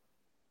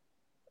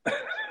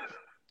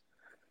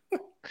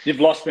 You've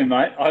lost me,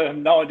 mate. I have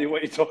no idea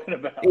what you're talking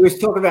about. He was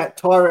talking about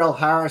Tyrell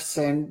Harris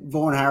and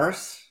Vaughn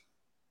Harris.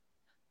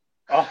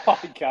 Oh,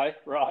 okay.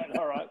 Right.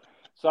 All right.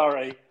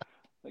 Sorry.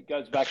 It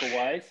goes back a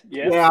ways.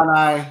 Yeah. Yeah,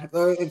 I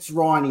know. It's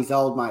Ryan. He's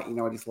old, mate. You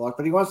know what he's like.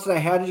 But he wants to know,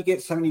 how did you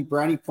get so many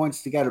brownie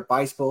points to go to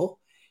baseball?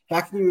 How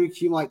can you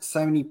accumulate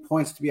so many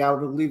points to be able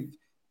to live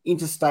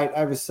interstate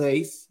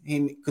overseas?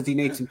 Because he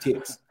needs some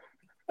tips.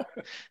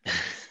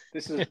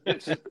 This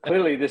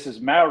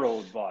is marital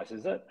advice,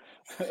 is it?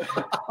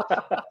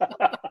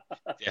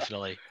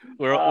 Definitely.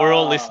 We're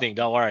all listening.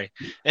 Don't worry.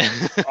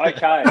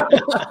 Okay.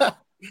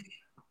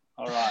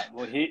 All right.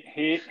 Well,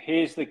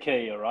 here's the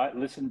key. All right.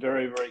 Listen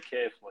very, very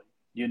carefully.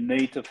 You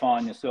need to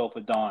find yourself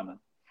a diamond.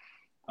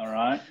 All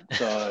right.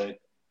 So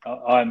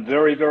I'm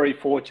very, very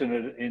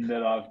fortunate in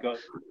that I've got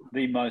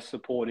the most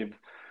supportive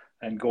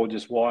and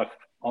gorgeous wife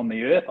on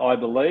the earth, I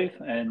believe.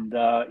 And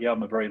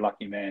I'm a very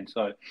lucky man.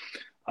 So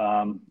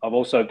I've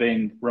also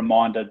been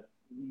reminded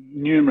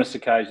numerous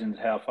occasions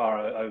how far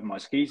over my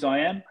skis I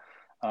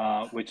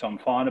am, which I'm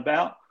fine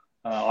about.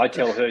 I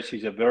tell her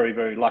she's a very,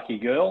 very lucky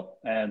girl,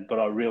 but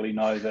I really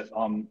know that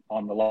I'm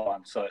the lucky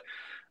one. So,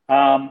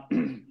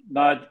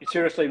 no,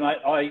 seriously, mate,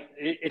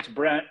 it's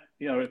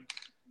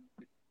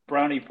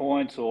brownie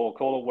points, or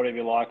call it whatever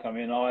you like. I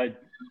mean,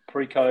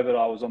 pre-COVID,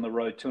 I was on the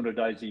road 200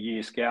 days a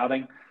year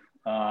scouting,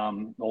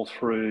 all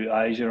through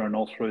Asia and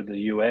all through the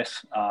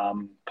US.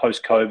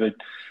 Post-COVID,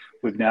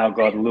 we've now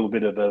got a little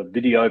bit of a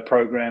video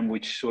program,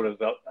 which sort of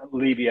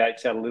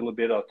alleviates that a little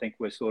bit. I think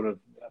we're sort of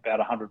about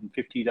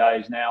 150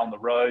 days now on the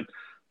road,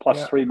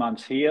 plus 3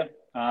 months here.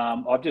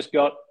 I've just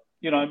got,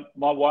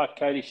 my wife,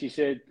 Katie, she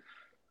said,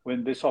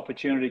 when this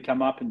opportunity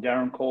came up and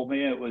Darren called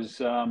me, it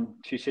was,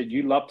 she said,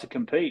 you love to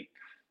compete.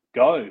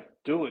 Go,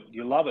 do it.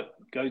 You love it.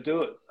 Go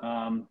do it.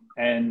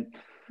 And,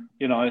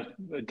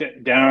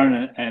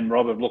 Darren and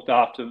Rob have looked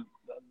after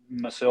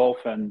myself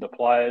and the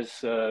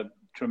players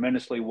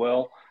tremendously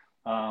well.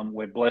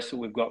 We're blessed that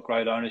we've got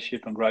great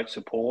ownership and great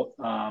support,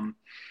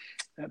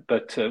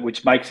 but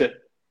which makes it,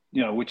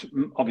 which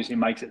obviously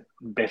makes it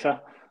better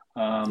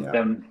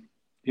than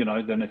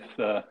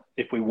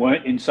if we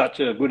weren't in such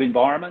a good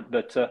environment.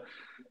 But to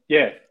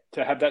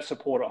have that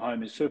support at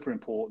home is super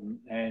important.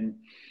 And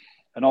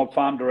an old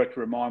farm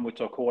director of mine,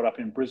 which I caught up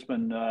in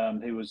Brisbane,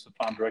 he was the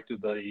farm director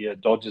of the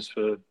Dodgers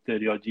for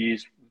 30 odd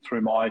years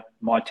through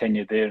my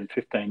tenure there in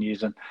 15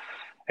 years.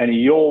 And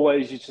he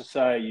always used to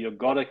say, you've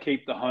got to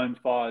keep the home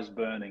fires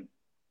burning.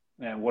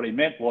 And what he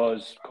meant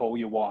was call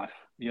your wife,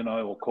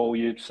 or call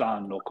your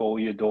son, or call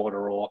your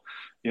daughter, or,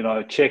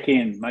 check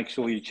in, make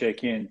sure you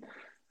check in.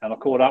 And I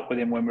caught up with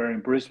him when we were in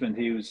Brisbane.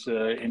 He was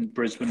in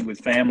Brisbane with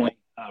family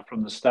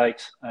from the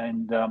States.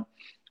 And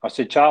I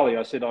said, Charlie,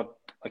 I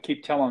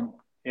keep telling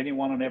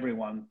anyone and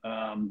everyone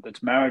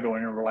that's married or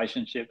in a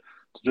relationship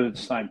to do the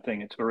same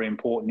thing. It's very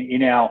important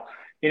in our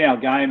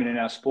game and in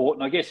our sport,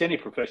 and I guess any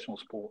professional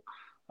sport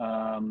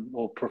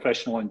or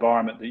professional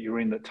environment that you're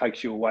in that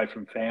takes you away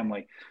from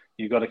family.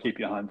 You've got to keep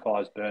your home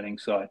fires burning.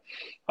 So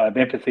I have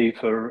empathy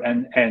for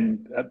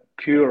and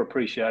pure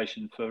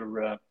appreciation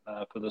for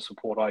the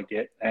support I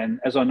get. And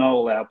as I know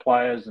all our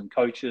players and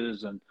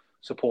coaches and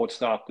support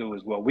staff do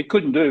as well. We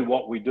couldn't do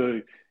what we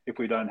do if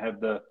we don't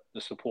have the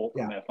support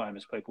from our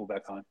famous people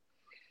back home.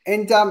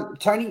 And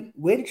Tony,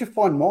 where did you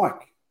find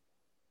Mike?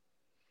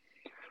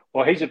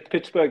 Well, he's a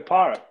Pittsburgh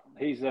Pirate.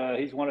 He's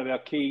one of our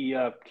key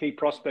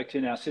prospects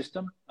in our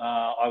system.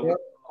 I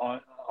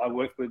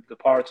work with the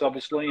Pirates,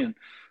 obviously, and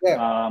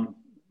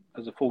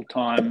as a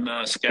full-time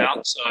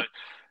scout. So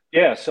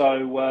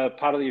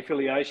part of the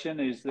affiliation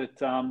is that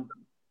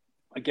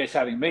I guess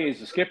having me as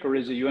the skipper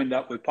is that you end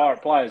up with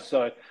Pirate players.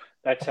 So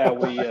that's how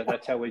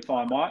we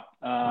find Mike.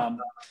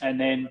 And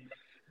then,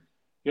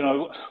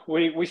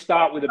 we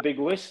start with a big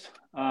list.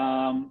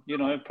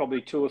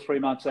 Probably 2 or 3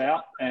 months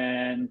out,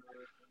 and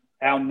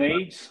our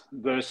needs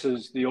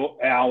versus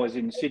ours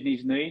in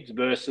Sydney's needs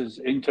versus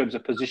in terms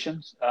of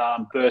positions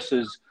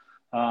versus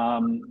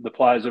the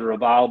players that are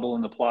available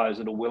and the players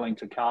that are willing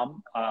to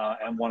come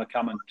and want to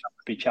come and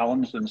be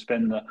challenged and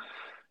spend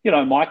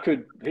Mike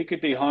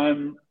could be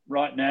home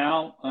right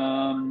now,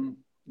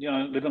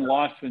 living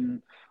life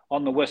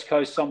on the West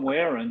Coast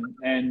somewhere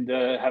and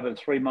have a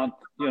 3-month,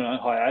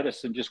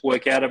 hiatus and just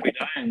work out every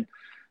day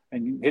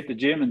and hit the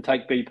gym and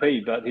take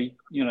BP. But he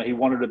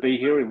wanted to be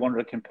here. He wanted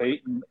to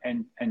compete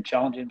and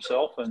challenge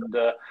himself and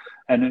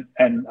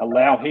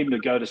allow him to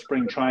go to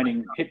spring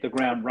training, hit the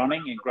ground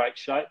running in great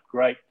shape,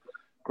 great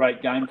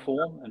game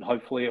form, and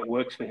hopefully it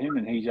works for him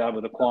and he's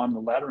able to climb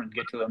the ladder and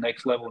get to the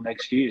next level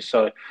next year.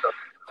 So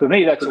for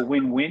me, that's a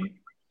win-win.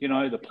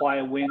 The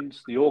player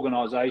wins, the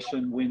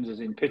organisation wins as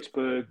in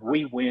Pittsburgh,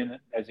 we win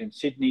as in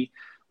Sydney.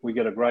 We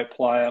get a great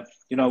player.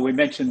 We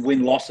mentioned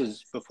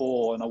win-losses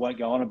before, and I won't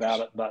go on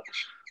about it, but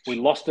we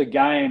lost a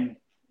game,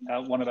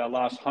 one of our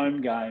last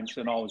home games,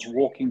 and I was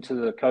walking to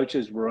the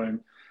coach's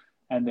room,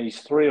 and this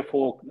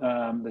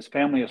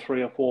family of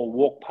 3 or 4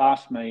 walked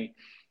past me,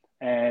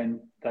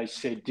 and they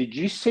said, "Did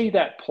you see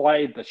that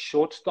play the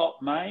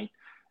shortstop made?"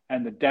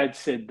 And the dad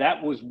said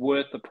that was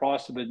worth the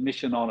price of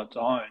admission on its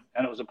own.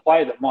 And it was a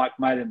play that Mike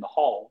made in the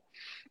hole,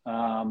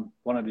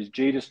 one of his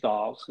Jeter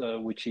styles,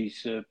 which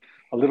he's a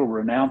little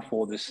renowned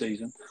for this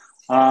season.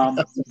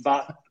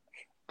 But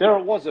there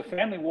it was, a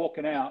family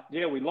walking out.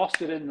 Yeah, we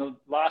lost it in the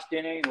last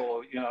inning,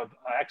 or I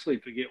actually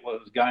forget what it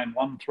was, game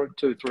 1,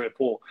 2, 3, or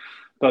 4.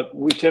 But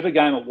whichever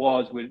game it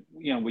was, we'd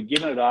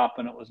given it up,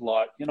 and it was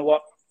like, you know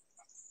what,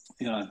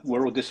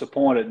 we're all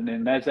disappointed. And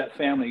then as that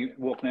family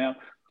walking out,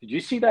 did you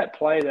see that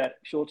play that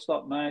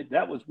shortstop made?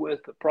 That was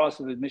worth the price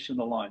of admission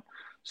alone.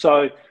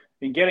 So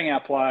in getting our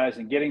players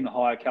and getting the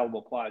higher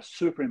caliber players,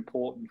 super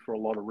important for a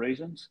lot of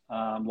reasons,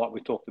 like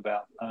we talked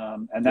about.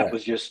 And that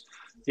was just,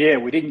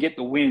 we didn't get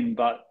the win,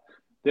 but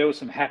there were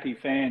some happy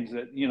fans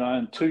that,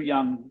 and two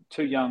young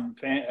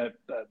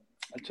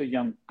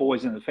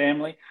boys in the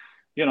family.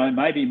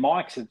 Maybe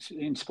Mike's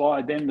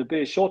inspired them to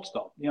be a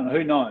shortstop.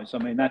 Who knows? I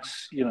mean,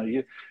 that's,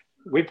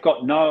 we've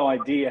got no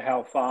idea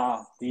how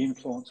far the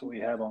influence that we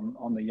have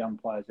on the young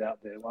players out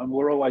there. And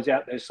we're always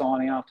out there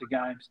signing after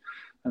games,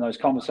 and those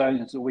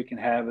conversations that we can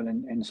have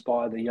and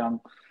inspire the young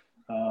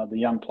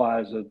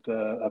players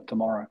of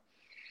tomorrow.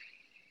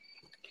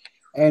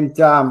 And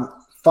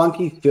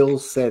Funky Phil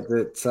said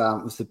that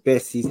it was the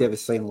best he's ever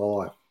seen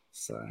live.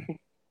 So,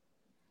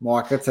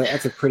 Mike, that's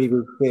a pretty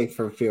good pick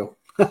from Phil.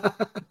 Phil's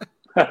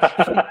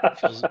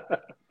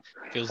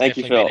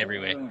definitely been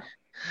everywhere.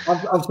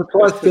 I'm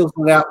surprised Phil's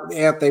not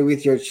out there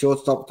with you at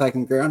shortstop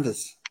taking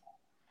grounders.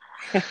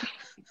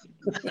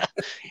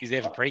 He's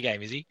there for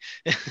pregame, is he?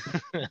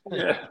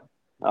 Yeah,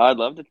 I'd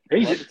love to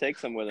take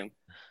some with him.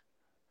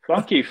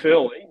 Funky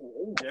Phil,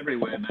 he's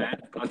everywhere,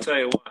 man. I tell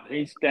you what,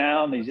 he's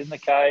down, he's in the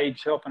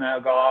cage helping our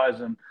guys,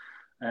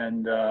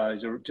 and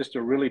he's just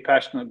a really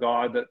passionate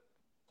guy that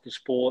the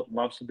sport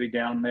loves to be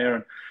down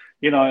there.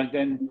 And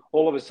then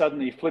all of a sudden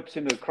he flips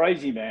into a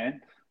crazy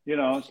man.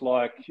 It's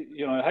like,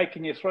 hey,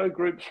 can you throw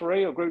group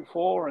 3 or group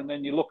 4? And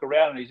then you look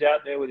around and he's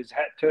out there with his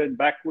hat turned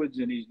backwards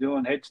and he's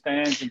doing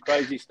headstands and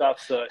crazy stuff.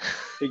 So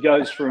he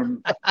goes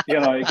from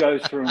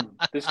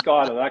this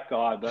guy to that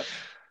guy. But,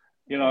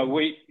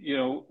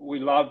 we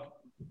love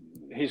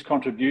his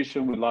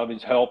contribution. We love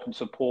his help and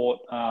support.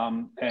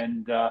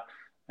 And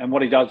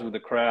what he does with the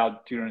crowd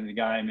during the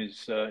game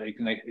is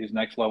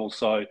next level.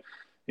 So,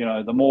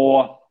 the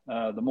more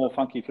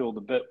Funky Phil,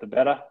 the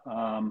better.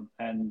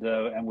 And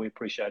we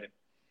appreciate him.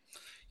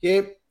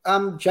 Yeah,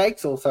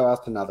 Jake's also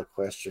asked another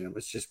question. It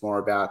was just more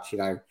about,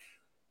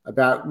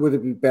 about would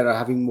it be better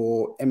having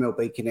more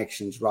MLB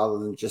connections rather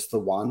than just the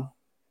one?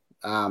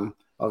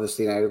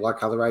 Obviously,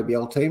 like other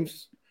ABL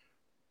teams.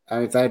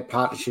 And if they had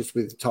partnerships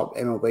with top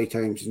MLB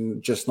teams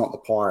and just not the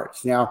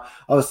Pirates. Now,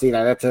 obviously,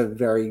 that's a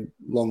very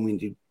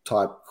long-winded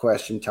type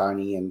question,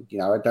 Tony. And,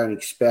 I don't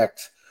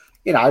expect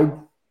you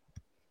know,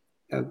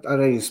 I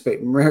don't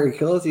expect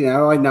miracles. You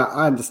know,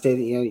 I understand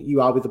that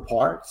you are with the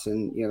Pirates,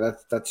 and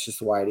that's just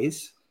the way it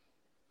is.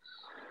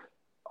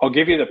 I'll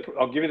give you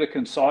the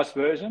concise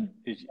version.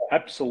 It's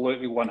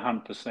absolutely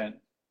 100%. And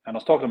I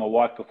was talking to my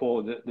wife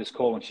before this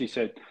call, and she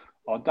said,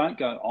 "Oh, don't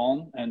go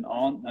on and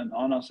on and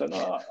on." I said,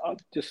 "Oh, I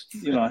just,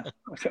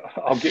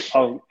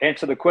 I'll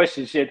answer the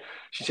question." She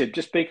said,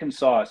 "Just be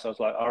concise." I was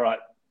like, "All right,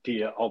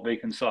 dear, I'll be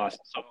concise."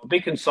 So I'll be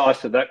concise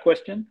to that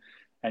question,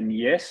 and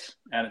yes,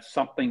 and it's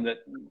something that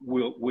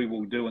we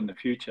will do in the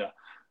future,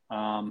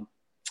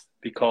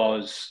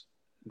 because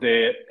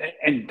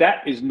and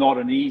that is not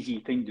an easy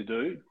thing to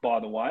do,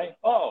 by the way.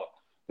 Oh,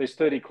 there's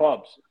 30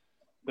 clubs,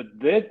 but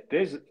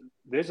there's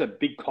a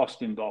big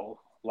cost involved.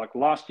 Like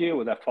last year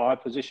with our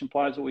 5 position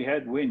players that we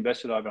had, we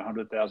invested over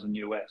 $100,000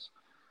 US,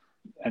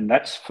 and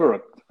that's for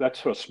a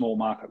small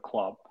market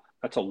club.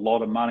 That's a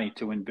lot of money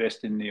to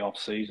invest in the off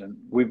season.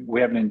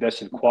 We haven't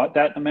invested quite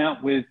that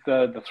amount with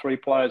the 3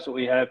 players that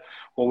we have.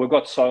 Well, we've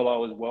got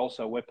Solo as well,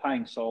 so we're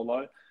paying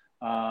Solo.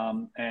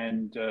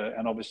 And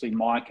obviously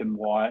Mike and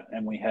Wyatt,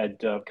 and we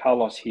had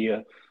Carlos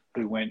here,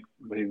 who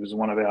was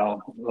one of our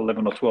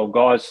 11 or 12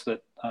 guys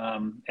that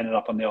ended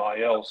up on the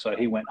IL, so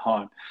he went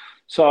home.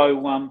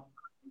 So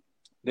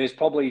there's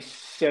probably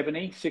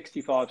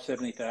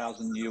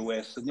 70,000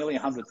 US, and nearly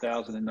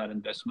 100,000 in that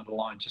investment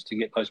alone just to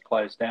get those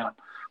players down.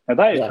 Now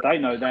they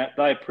know that,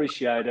 they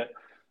appreciate it.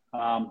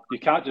 You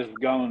can't just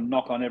go and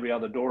knock on every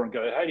other door and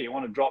go, "Hey, do you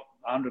want to drop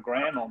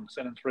 $100,000 on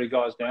sending 3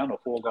 guys down or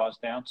 4 guys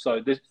down?" So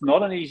this is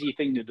not an easy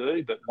thing to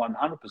do, but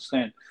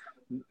 100%,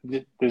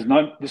 this is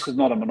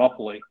not a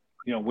monopoly.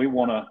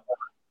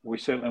 We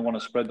certainly want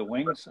to spread the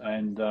wings,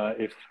 and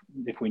if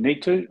we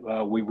need to,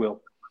 we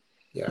will.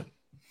 Yeah.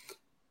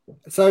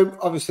 So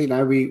obviously,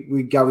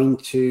 we go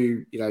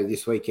into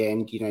this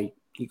weekend. You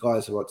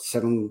guys are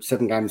 7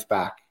 games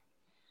back.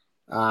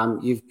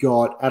 You've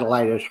got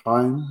Adelaide at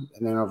home,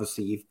 and then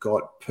obviously you've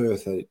got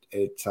Perth at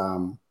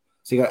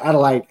so you got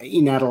Adelaide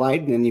in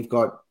Adelaide, and then you've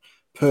got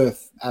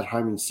Perth at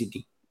home in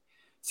Sydney.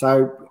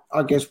 So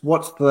I guess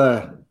what's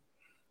the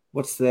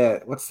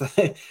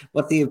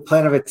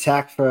plan of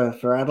attack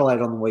for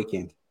Adelaide on the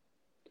weekend?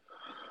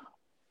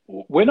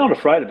 We're not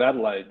afraid of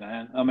Adelaide,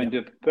 man. I mean,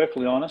 to be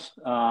perfectly honest,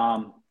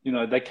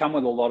 they come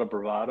with a lot of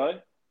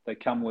bravado. They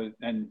come with,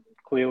 and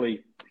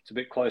clearly it's a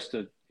bit close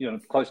to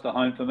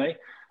home for me,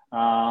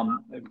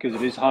 because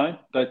it is home.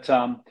 But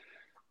I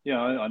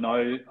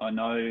know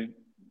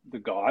the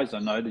guys. I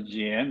know the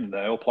GM.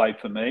 They all played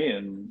for me,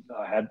 and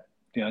I had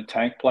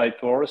Tank played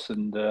for us,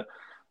 and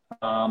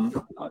I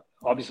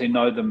obviously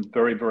know them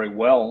very, very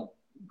well.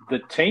 The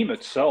team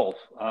itself,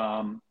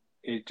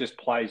 it just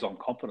plays on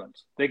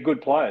confidence. They're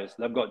good players.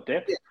 They've got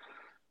depth. Yeah.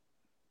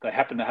 They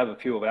happen to have a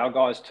few of our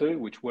guys too,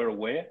 which we're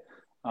aware.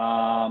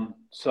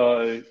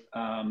 So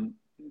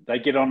they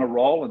get on a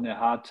roll, and they're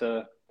hard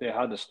to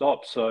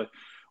stop. So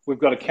we've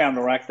got to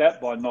counteract that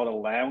by not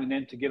allowing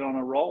them to get on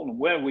a roll. And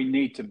where we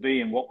need to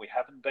be and what we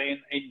haven't been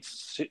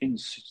in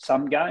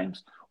some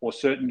games or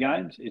certain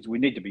games is we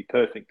need to be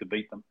perfect to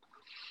beat them.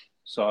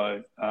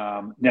 So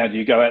now do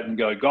you go out and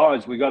go,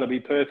 "Guys, we got to be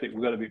perfect.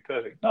 We got to be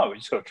perfect." No, we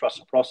just got to trust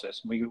the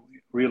process. And we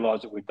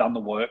realise that we've done the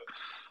work,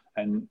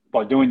 and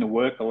by doing the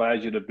work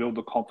allows you to build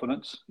the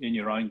confidence in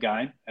your own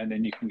game, and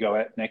then you can go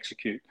out and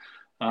execute.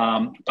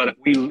 But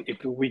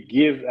if we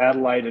give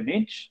Adelaide an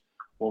inch,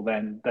 well,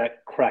 then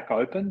that crack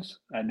opens,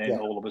 and then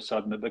all of a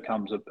sudden it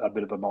becomes a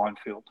bit of a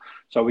minefield.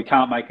 So we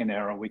can't make an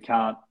error. We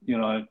can't,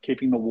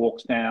 keeping the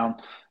walks down,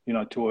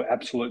 to an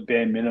absolute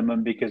bare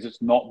minimum, because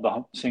it's not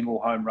the single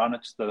home run.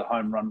 It's the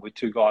home run with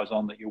 2 guys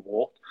on that you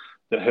walked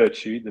that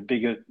hurts you. The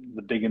bigger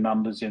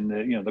numbers in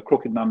the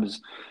crooked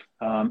numbers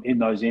in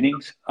those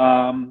innings.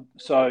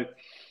 So,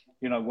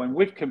 when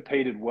we've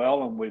competed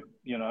well and we've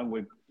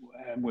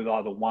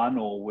either won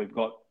or we've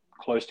got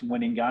close to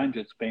winning games,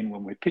 it's been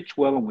when we pitched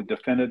well and we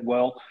defended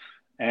well,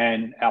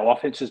 and our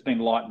offense has been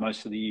light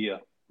most of the year,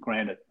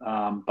 granted.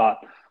 But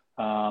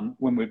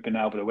when we've been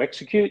able to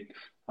execute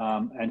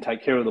and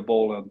take care of the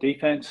ball on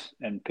defense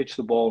and pitch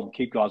the ball and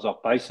keep guys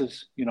off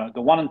bases,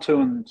 the 1 and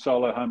 2 and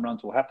solo home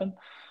runs will happen,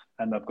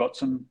 and they've got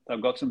some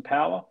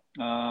power.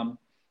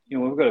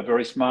 We've got a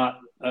very smart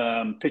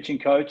pitching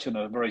coach and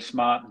a very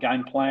smart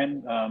game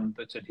plan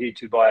that's adhered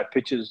to by our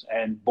pitchers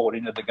and brought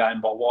into the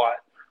game by Wyatt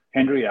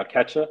Hendry, our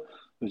catcher,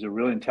 who's a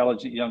really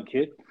intelligent young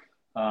kid,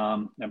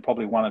 and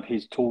probably one of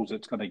his tools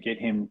that's going to get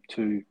him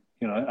to,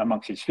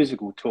 amongst his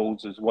physical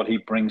tools, is what he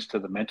brings to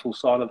the mental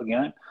side of the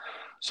game.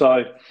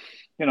 So,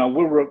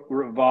 we'll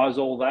revise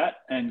all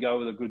that and go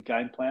with a good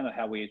game plan of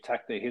how we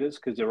attack their hitters,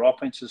 because their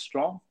offense is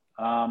strong,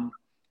 and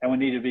we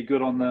need to be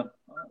good on the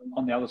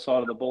other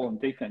side of the ball in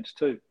defense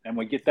too. And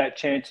we get that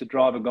chance to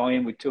drive a guy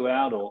in with 2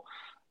 out, or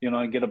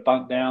get a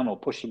bunt down, or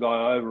push the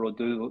guy over, or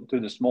do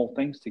the small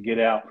things to get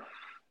our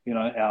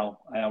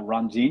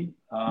runs in.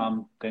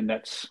 Then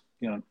that's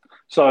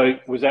So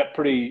was that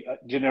pretty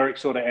generic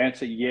sort of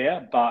answer? Yeah,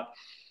 but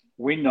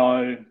we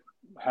know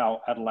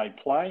how Adelaide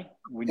play.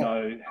 We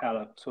know how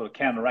to sort of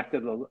counteract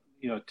it,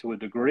 to a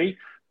degree,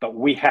 but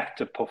we have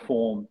to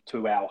perform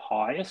to our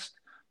highest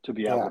to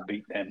be able to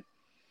beat them.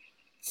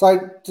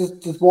 So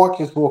does Mike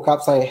just walk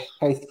up, say,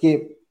 "Hey,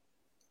 Skip,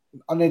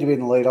 I need to be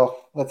in the lead off.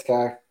 Let's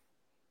go.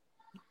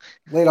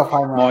 Lead off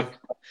home run."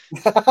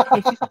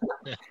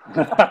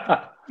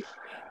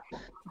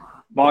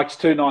 Mike's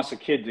too nice a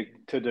kid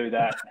to do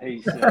that.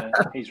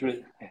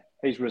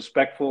 He's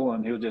respectful,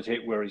 and he'll just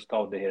hit where he's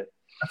told to hit.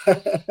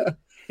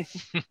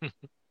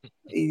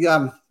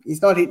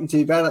 He's not hitting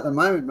too bad at the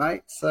moment,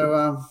 mate.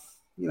 So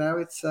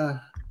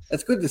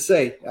it's good to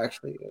see.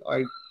 Actually,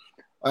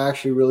 I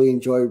actually really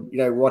enjoy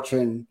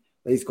watching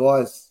these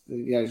guys.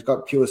 He's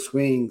got pure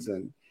swings,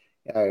 and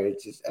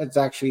it's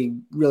actually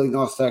really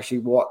nice to actually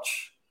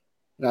watch.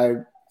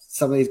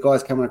 Some of these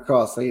guys coming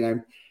across. So,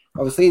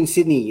 obviously in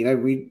Sydney,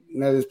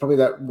 there's probably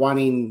that 1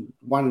 in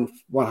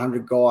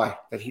 100 guy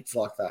that hits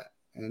like that,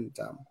 and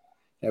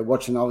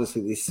watching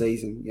obviously this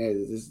season,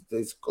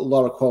 there's a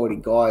lot of quality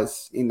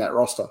guys in that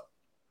roster.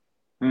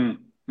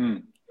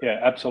 Yeah,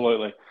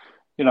 absolutely.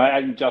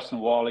 And Justin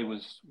Wiley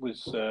was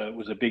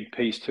a big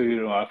piece too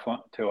to our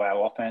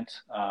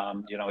offense.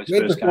 His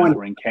first games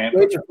were in camp.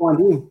 Where'd you find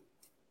him?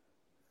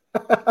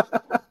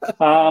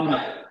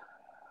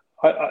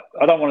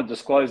 I don't want to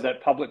disclose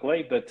that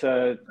publicly, but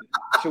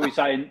should we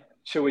say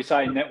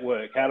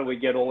network? How do we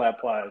get all our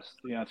players,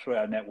 through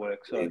our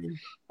network? So,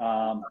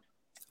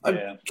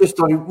 I just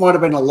thought he might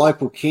have been a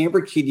local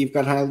Canberra kid. You've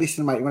got, hey,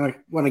 listen, mate, you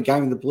want a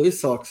game in the Blue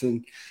Sox,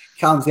 and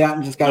comes out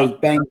and just goes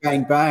bang,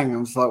 bang, bang.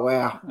 I'm just like,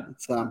 wow.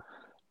 It's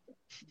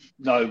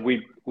No,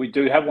 we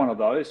do have one of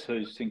those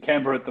who's in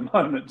Canberra at the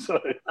moment. So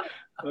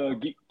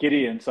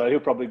Gideon, so he'll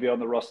probably be on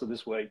the roster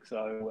this week.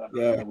 So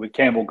with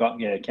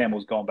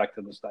Campbell's gone back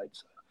to the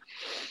States.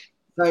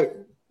 So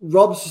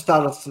Rob's just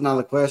started us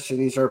another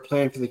question. Is there a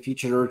plan for the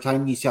future to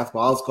retain New South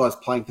Wales guys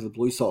playing for the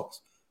Blue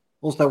Sox?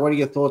 Also, what are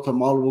your thoughts on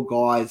multiple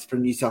guys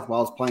from New South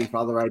Wales playing for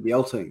other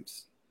ABL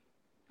teams?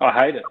 I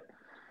hate it.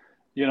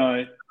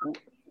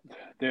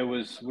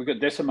 We got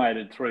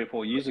decimated 3 or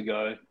 4 years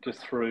ago just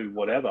through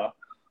whatever.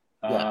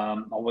 I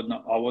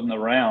wasn't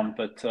around,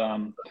 but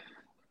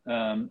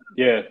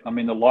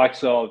the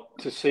likes of,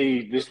 to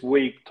see this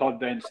week Todd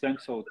Van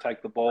Stencil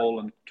take the ball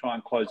and try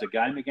and close a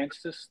game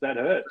against us, that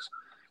hurts.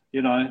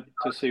 To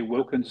see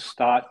Wilkins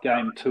start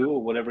game 2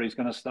 or whatever he's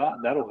going to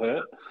start, that'll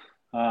hurt.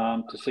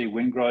 To see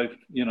Wingrove,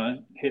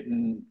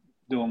 hitting,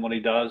 doing what he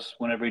does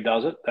whenever he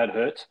does it, that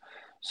hurts.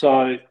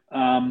 So,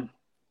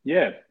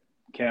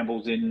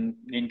 Campbell's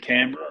in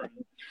Canberra.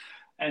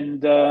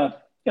 And,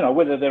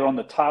 whether they're on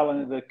the tail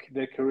end of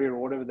their career or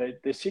whatever,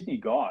 they're Sydney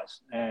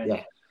guys.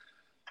 And,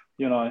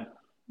 do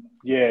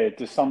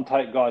some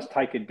guys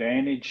take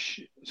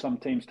advantage? Some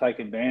teams take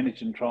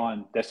advantage and try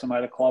and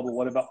decimate a club or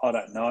whatever. I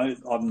don't know.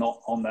 I'm not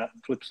on that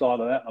flip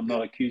side of that. I'm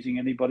not accusing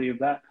anybody of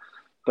that.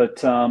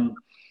 But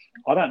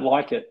I don't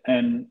like it.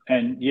 And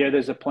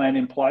there's a plan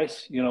in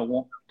place.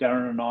 What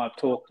Darren and I have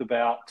talked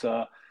about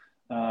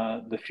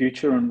the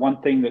future. And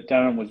one thing that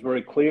Darren was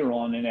very clear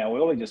on in our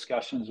early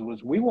discussions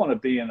was we want to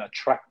be an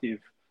attractive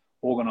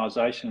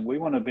organisation. We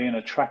want to be an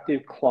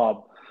attractive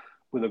club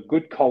with a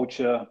good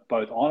culture,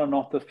 both on and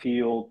off the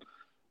field.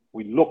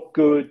 We look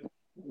good.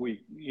 We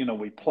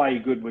play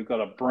good. We've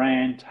got a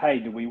brand. Hey,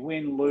 do we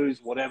win,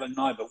 lose, whatever?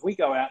 No, but we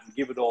go out and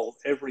give it all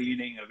every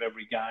inning of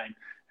every game,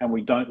 and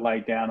we don't lay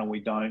down and we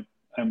don't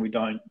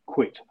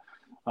quit.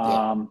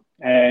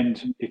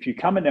 And if you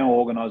come in our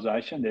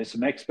organisation, there's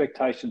some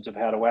expectations of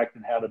how to act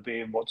and how to be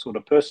and what sort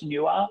of person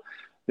you are.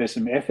 There's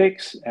some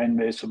ethics and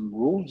there's some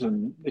rules,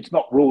 and it's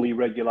not rule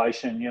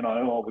regulation, we've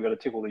got to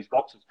tick all these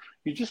boxes.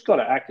 You just got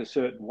to act a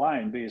certain way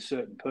and be a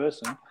certain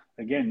person.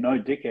 Again, no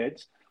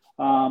dickheads.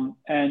 And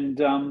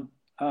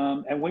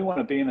we want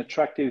to be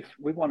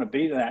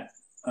that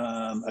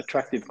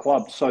attractive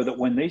club, so that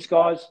when these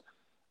guys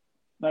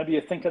maybe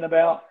are thinking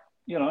about,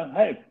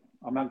 hey,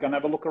 I'm going to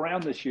have a look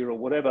around this year or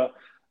whatever,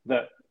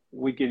 that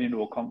we get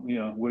into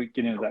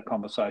that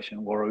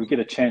conversation, or we get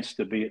a chance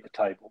to be at the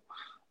table.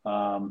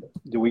 Are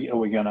we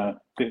going to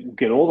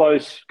get all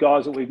those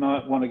guys that we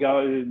might want to go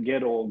and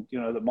get, or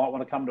that might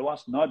want to come to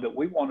us? No, but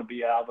we want to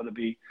be able to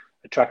be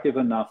attractive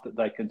enough that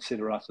they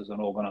consider us as an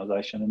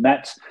organisation, and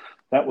that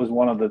was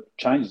one of the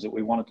changes that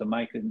we wanted to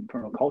make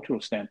from a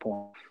cultural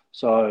standpoint.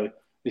 So,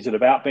 is it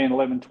about being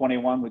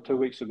 11-21 with 2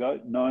 weeks to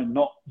go? No,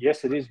 not.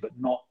 Yes, it is, but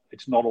not.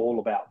 It's not all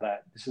about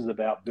that. This is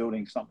about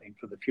building something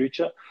for the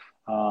future,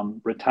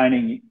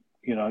 retaining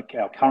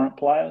our current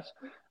players,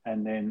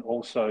 and then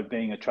also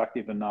being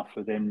attractive enough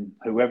for them,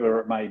 whoever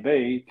it may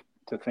be,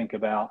 to think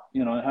about,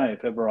 hey,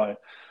 if ever I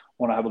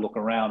want to have a look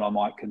around, I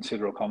might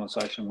consider a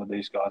conversation with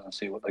these guys and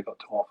see what they got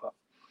to offer.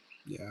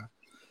 Yeah.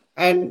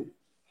 And,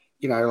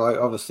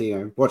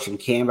 obviously, watching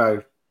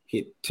Cambo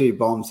hit 2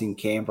 bombs in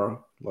Canberra,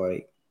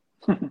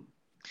 and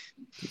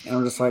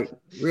I'm just like,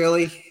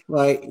 really?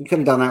 You could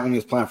have done that when he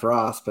was playing for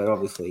us, but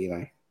obviously,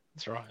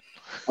 That's right.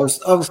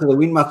 Obviously, the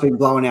wind must have been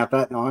blowing out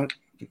that night,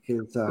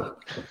 because,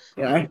 look,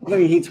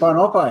 he hits one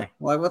Oppo.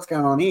 What's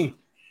going on here?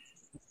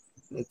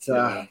 It's,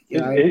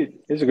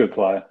 he's a good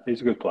player.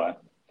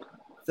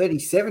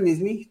 37,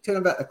 isn't he?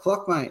 Turn back the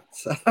clock, mate.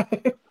 So.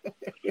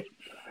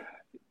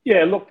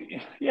 Yeah, look,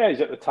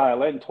 he's at the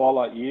tail end,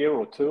 twilight year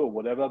or two or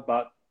whatever,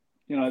 but,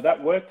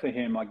 that worked for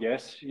him, I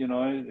guess.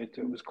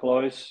 It was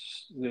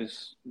close.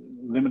 There's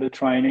limited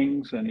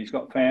trainings and he's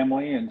got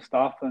family and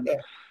stuff. And,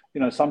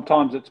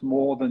 sometimes it's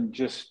more than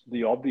just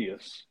the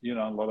obvious.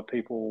 A lot of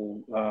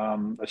people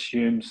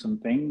assume some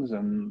things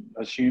and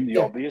assume the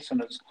obvious,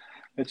 and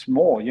it's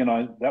more,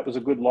 that was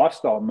a good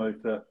lifestyle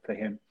move for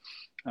him.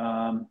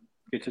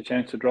 Gets a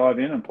chance to drive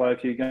in and play a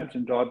few games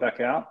and drive back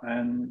out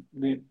and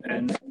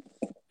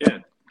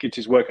gets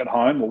his work at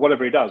home or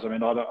whatever he does. I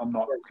mean, I'm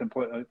not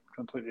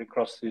completely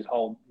across his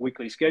whole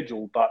weekly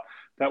schedule, but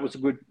that was a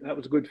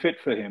good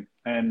fit for him,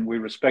 and we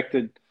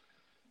respected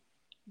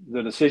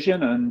the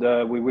decision,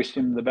 and we wished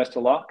him the best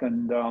of luck.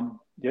 And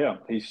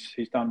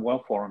he's done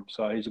well for him.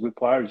 So he's a good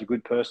player. He's a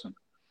good person.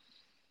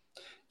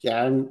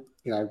 Yeah, and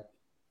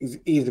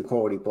he's a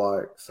quality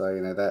bloke.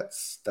 So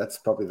that's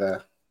probably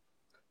the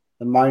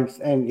most.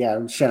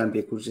 And Shannon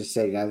Bickles just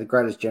said the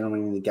greatest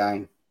gentleman in the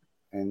game.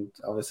 And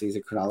obviously he's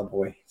a Cronulla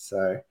boy.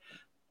 So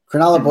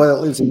Cronulla boy that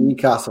lives in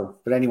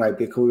Newcastle. But anyway,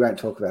 Bickle, we won't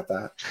talk about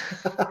that.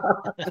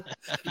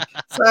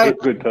 So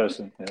good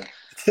person,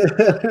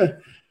 yeah.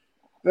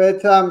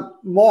 But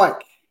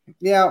Mike,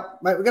 now,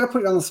 mate, we're going to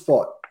put you on the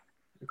spot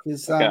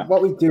because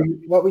what we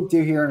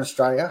do here in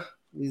Australia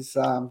is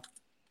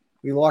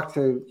we like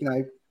to,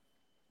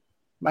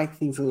 make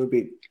things a little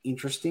bit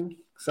interesting.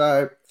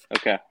 So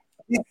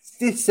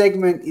this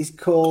segment is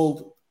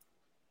called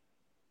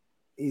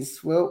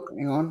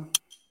hang on.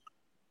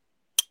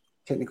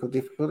 Technical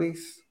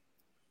difficulties.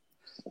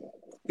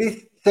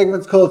 This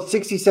segment's called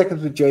 60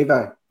 Seconds with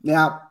Jivo.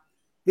 Now,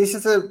 this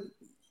is a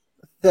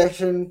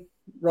session,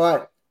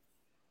 right?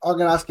 I'm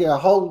going to ask you a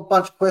whole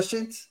bunch of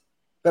questions.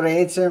 Got to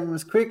answer them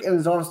as quick and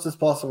as honest as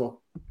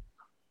possible.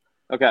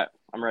 Okay,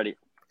 I'm ready.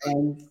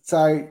 And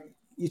so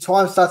your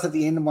time starts at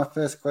the end of my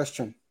first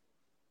question.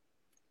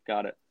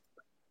 Got it.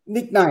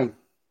 Nickname?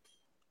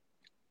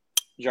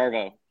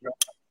 Jarvo.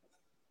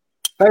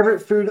 Favorite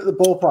food at the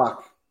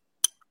ballpark?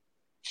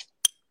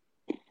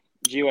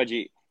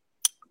 GYG.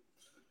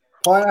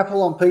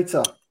 Pineapple on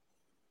pizza?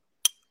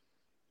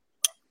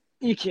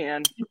 You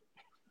can.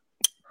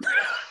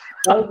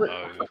 Favorite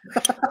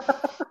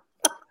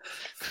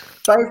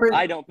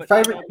I don't, but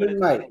favorite I don't,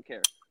 teammate? I don't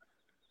care.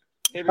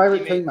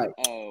 Favorite teammate?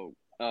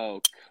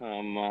 Oh,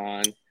 come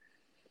on.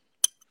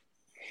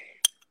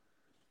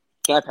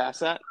 Can I pass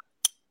that?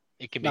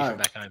 It can be from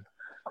back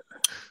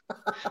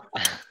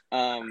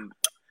home.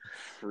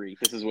 Freak.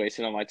 This is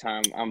wasting all my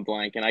time. I'm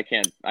blank and I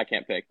can't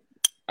pick.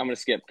 I'm gonna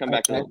skip. Come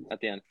back to it at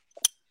the end.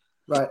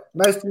 Right.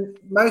 Most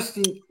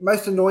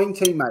annoying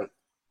teammate.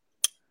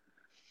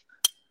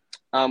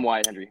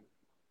 Wyatt Henry.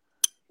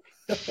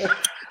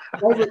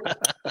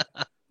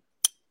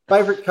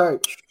 Favorite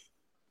coach.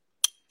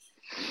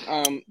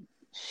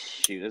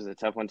 Shoot, this is a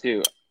tough one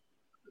too.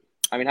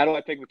 I mean, how do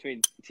I pick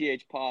between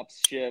TH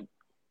Pops, Ship,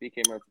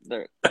 BK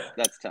Murphy?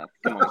 That's tough.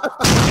 Come on.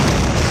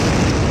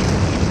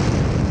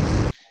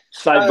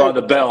 Saved by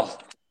the bell.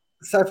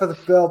 Saved for the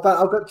bell, but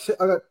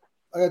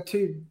I got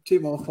two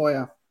more for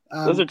you.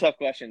 Those are tough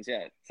questions.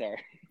 Yeah, sorry.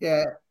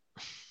 Yeah.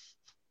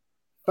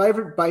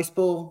 Favorite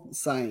baseball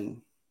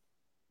saying.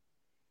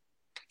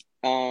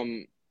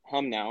 Hum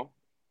now.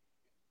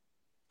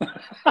 Okay.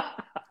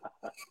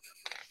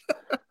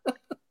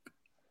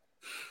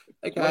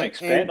 You want to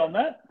expand on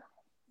that?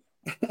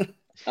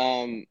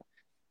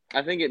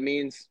 I think it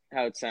means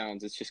how it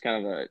sounds. It's just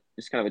kind of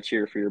a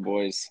cheer for your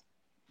boys,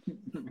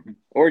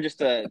 or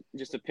just a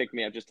pick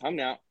me up. Just hum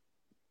now.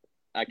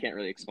 I can't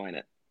really explain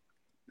it.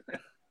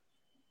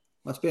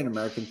 Must be an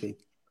American thing.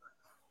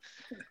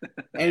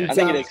 And I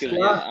think it is because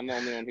I'm the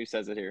only one who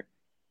says it here.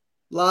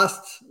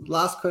 Last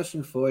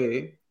question for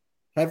you: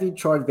 have you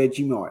tried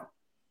Vegemite?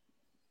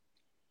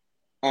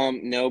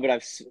 No, but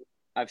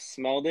I've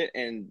smelled it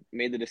and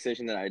made the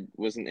decision that I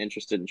wasn't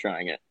interested in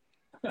trying it.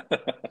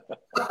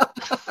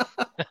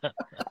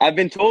 I've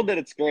been told that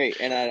it's great,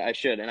 and I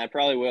should, and I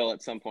probably will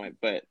at some point.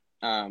 But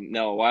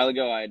no, a while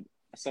ago,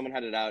 someone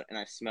had it out, and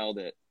I smelled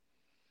it,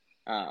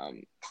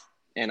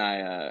 and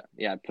I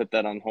put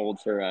that on hold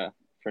for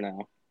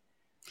now.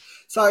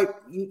 So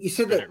you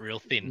said that real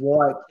thin.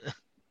 White.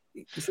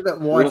 You said that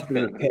White's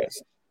been a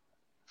pest.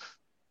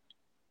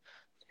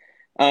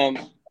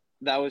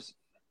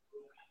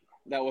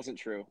 That wasn't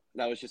true.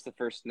 That was just the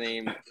first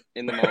name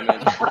in the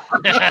moment.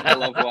 I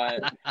love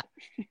Wyatt.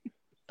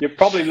 You're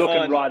probably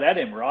looking right at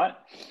him, right?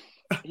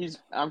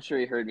 I'm sure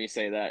he heard me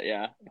say that,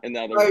 yeah, in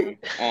the other room.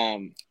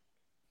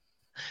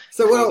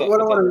 So what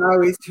I want to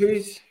know is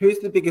who's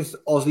the biggest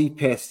Aussie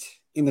pest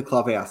in the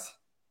clubhouse?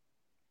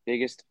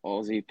 Biggest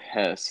Aussie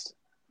pest.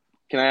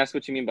 Can I ask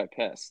what you mean by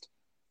pest?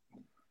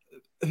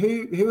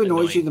 Who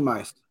annoys you the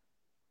most?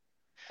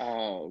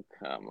 Oh,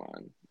 come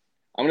on.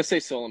 I'm gonna say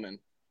Solomon.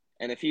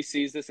 And if he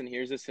sees this and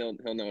hears this, he'll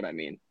know what I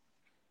mean.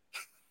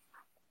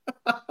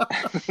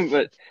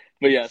 but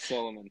yeah,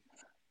 Solomon.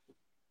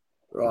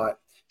 Right.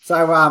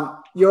 So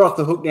you're off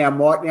the hook now,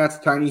 Mike. Now it's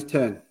Tony's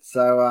turn.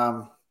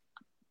 So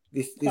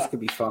this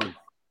could be fun.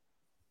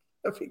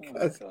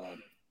 Because,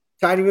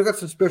 Tony, we've got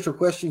some special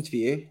questions for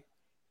you.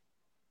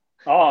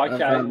 Oh,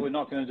 okay. We're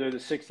not going to do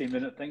the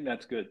 60-minute thing.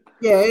 That's good.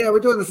 Yeah, we're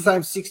doing the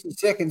same 60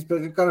 seconds,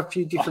 but we've got a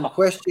few different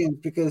questions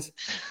because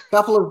a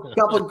couple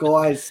of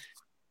guys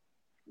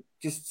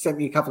just sent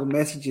me a couple of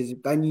messages.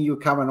 They knew you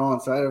were coming on,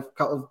 so I had a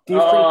couple of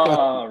different questions.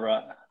 Oh,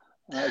 right.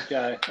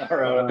 Okay. All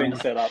right. I've been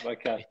set up.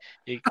 Okay.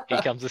 Here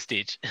comes the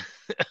stitch.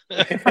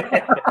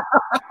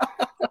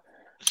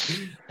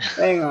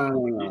 Hang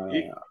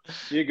on.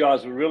 You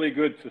guys were really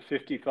good for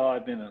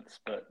 55 minutes,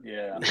 but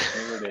yeah,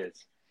 here it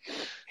is.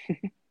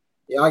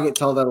 Yeah, I get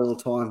told that all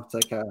the time. It's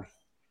okay.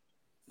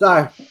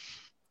 So,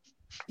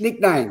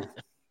 nickname.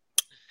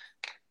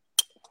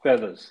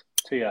 Feathers.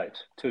 TH.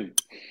 2.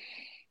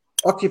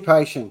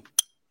 Occupation.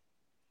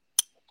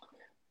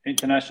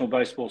 International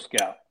baseball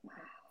scout.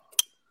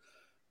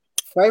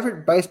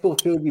 Favorite baseball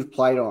field you've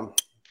played on?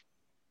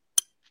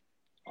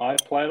 I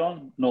played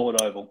on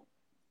Norwood Oval.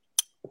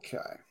 Okay.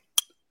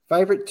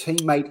 Favorite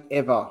teammate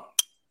ever?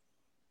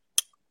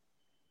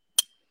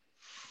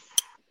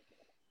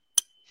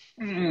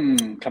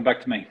 Come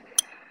back to me.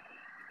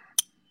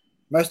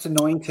 Most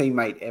annoying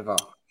teammate ever?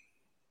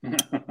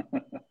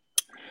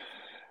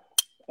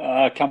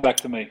 Come back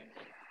to me.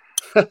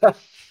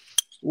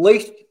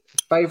 Least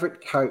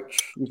favorite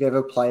coach you've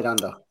ever played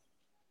under?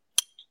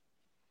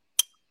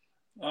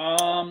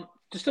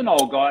 Just an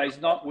old guy. He's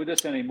not with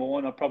us anymore,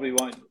 and I probably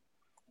won't.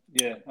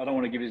 Yeah, I don't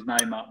want to give his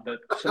name up, but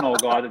it's an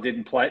old guy that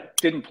didn't play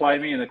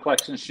me in the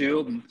Collection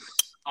Shield, and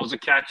I was a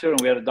catcher, and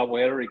we had a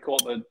doubleheader. He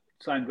caught the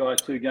same guy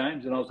 2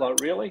 games, and I was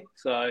like, really?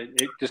 So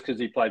just because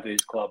he played for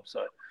his club.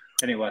 So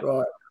anyway,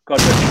 right. God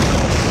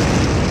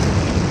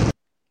bless.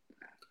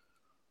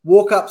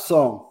 Walk-up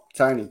song,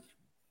 Tony.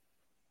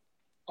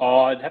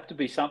 Oh, it'd have to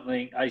be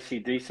something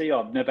AC/DC.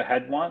 I've never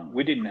had one.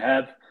 We didn't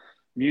have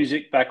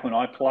music back when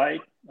I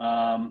played.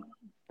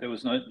 There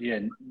was no, we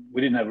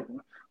didn't have.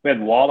 We had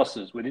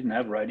wirelesses. We didn't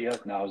have radio.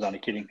 No, I was only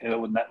kidding. It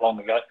wasn't that long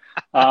ago.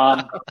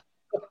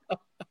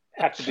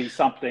 Had to be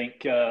something,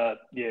 be a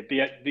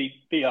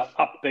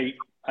upbeat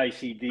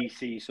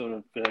AC/DC sort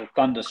of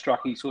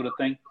thunderstrucky sort of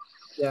thing.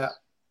 Yeah,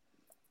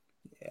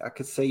 I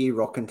could see you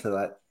rocking to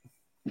that.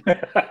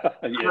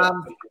 Yeah.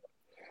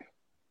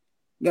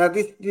 Now,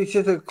 this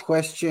is a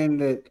question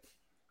that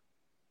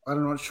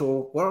I'm not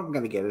sure what I'm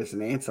going to get as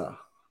an answer.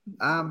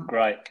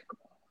 Great.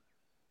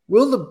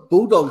 Will the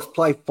Bulldogs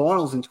play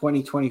finals in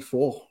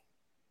 2024?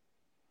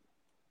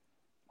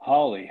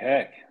 Holy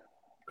heck.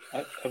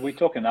 Are we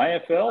talking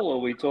AFL or are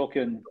we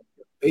talking...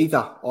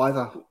 Either.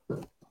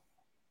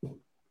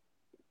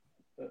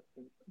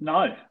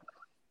 No. And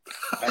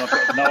I've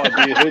got no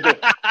idea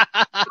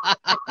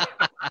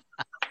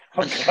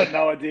I've got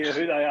no idea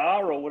who they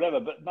are or whatever,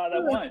 but no, they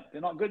won't.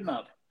 They're not good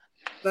enough.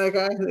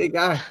 Okay, there you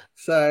go.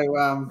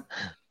 So,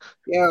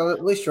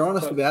 at least you're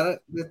honest about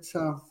it. But,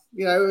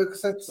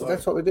 because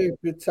that's what we do.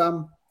 But,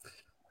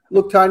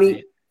 look,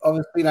 Tony,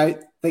 obviously,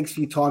 thanks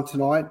for your time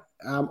tonight.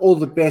 All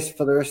the best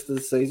for the rest of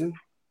the season.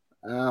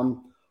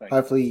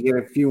 Hopefully you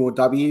get a few more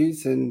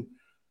W's and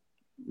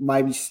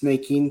maybe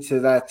sneak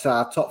into that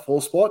top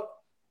 4 spot.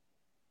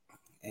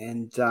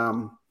 And,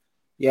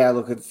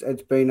 look,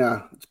 it's been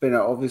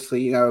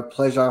obviously, a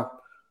pleasure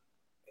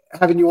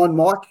having you on,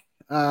 Mike.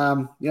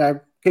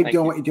 Keep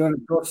doing what you're doing at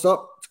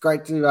shortstop. It's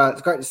great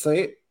to see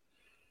it.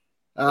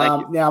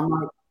 Now,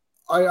 Mike,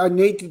 I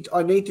need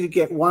to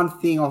get one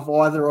thing off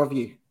either of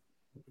you,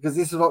 because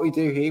this is what we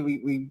do here.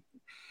 We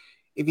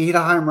if you hit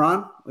a home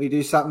run or you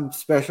do something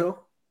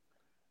special,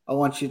 I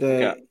want you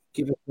to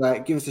give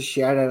us a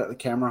shout out at the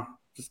camera.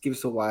 Just give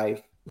us a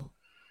wave.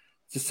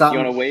 Just something.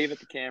 You want to wave at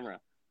the camera?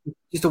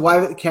 Just a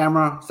wave at the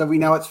camera so we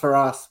know it's for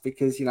us,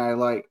 because we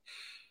don't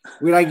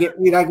get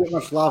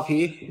much love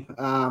here.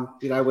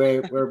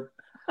 We're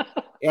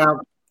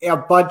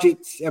our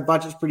budget's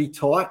pretty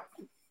tight.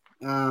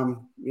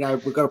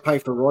 We've got to pay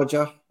for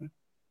Roger,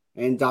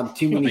 and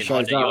too many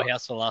shows at your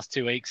house for the last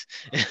 2 weeks.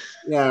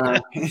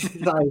 Just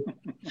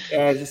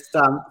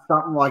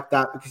something like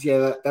that, because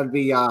that'd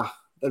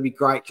be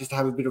great, just to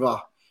have a bit of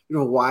a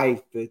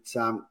wave. But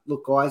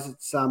look, guys,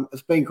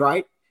 it's been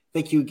great.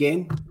 Thank you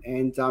again,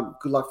 and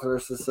good luck for the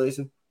rest of the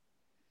season.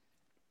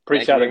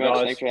 Appreciate it,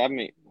 guys. Thanks for having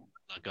me.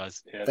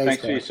 Guys. Yeah,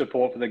 thanks for your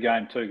support for the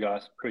game too,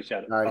 guys.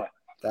 Appreciate it. No, bye.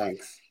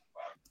 Thanks.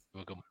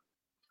 Welcome.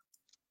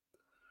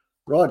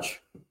 Rog.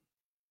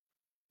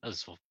 That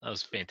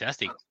was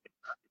fantastic.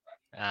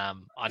 I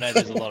know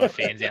there's a lot of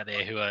fans out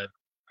there who are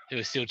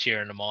still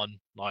cheering them on.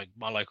 Like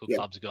my local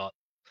club's got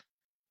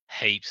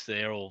heaps.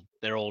 They're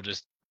all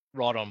just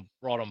right on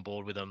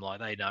board with them. Like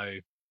they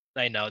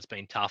know it's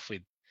been tough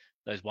with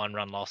those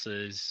 1-run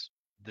losses,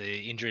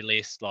 the injury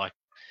list. Like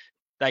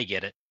they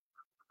get it.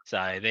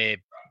 So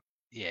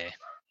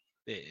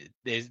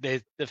there's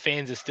the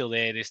fans are still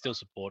there. They're still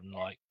supporting.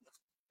 Like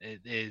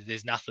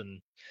there's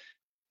nothing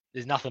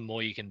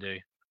more you can do.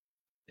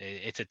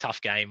 It's a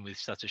tough game with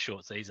such a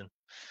short season.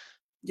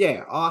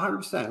 Yeah,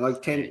 100%.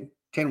 Like 10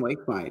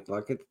 weeks, mate.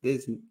 Like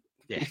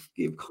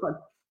you've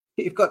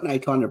got no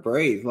time to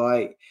breathe.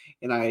 Like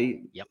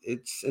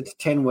it's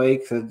 10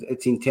 weeks.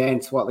 It's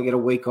intense. What, they get a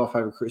week off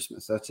over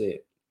Christmas. That's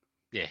it.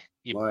 Yeah,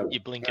 you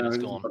blink and it's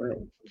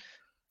gone.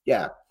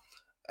 Yeah.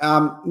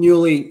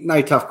 Newly,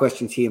 no tough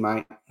questions here,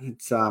 mate.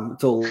 It's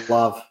all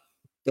love,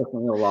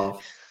 definitely all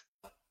love.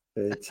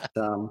 But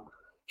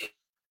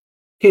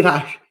you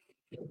know,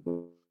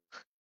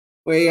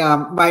 we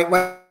mate,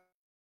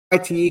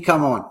 wait till you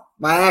come on,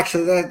 mate.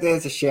 Actually,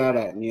 there's a shout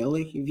out,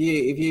 Newly.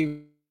 If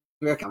you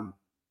reckon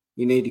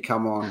you need to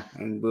come on,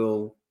 and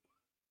we'll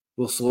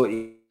sort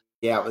you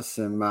out with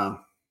some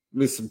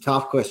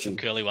tough questions,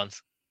 Some curly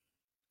ones.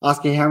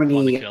 Ask you how Find the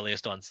many.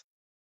 curliest ones.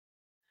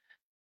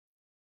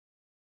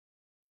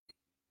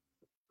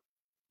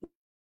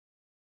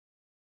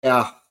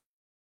 Yeah.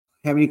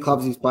 How many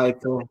clubs he's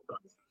played for?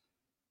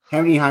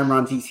 How many home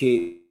runs he's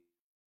hit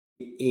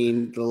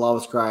in the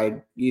lowest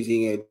grade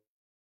using a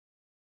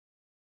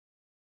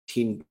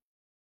tin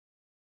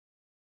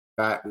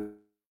bat,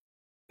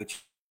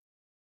 which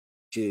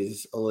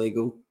is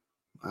illegal.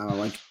 I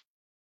won't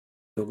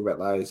talk about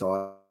those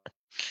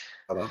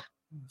either.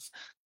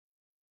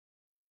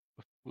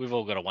 We've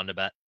all got a wonder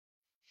bat.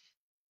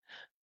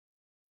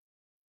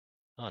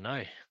 Oh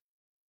no,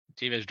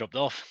 Jivo's dropped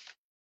off.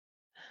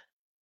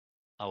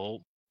 Oh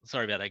well,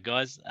 sorry about that,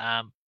 guys.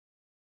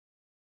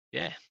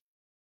 Yeah,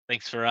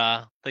 thanks for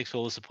all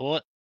the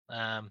support.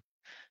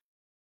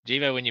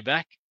 Jivo, when you're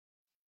back,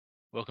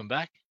 welcome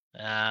back.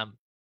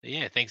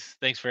 Yeah, thanks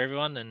for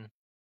everyone, and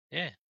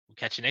yeah, we'll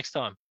catch you next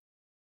time.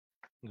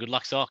 Good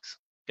luck, Sox.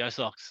 Go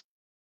Sox.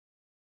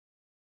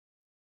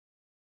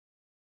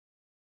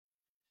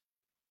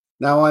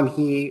 No, I'm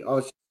here. I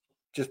was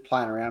just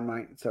playing around,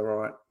 mate. It's all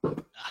right.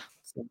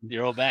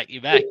 You're all back.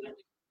 You're back.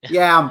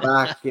 Yeah, I'm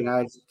back.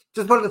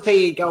 Just wanted to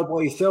see you go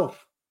by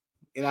yourself.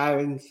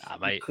 And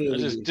mate, I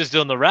was just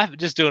doing the wrap,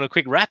 just doing a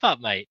quick wrap up,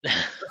 mate.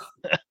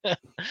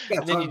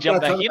 And then you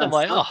jump back in. I'm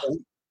like,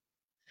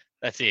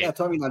 that's it. Yeah,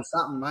 time you done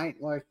something, mate.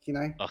 Like,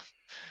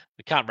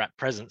 we can't wrap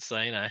presents, so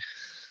Yeah,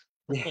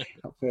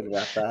 I've heard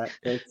about that.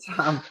 But,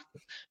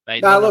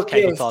 mate, no, look,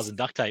 cable ties and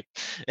duct tape.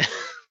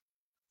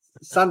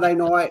 Sunday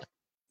night,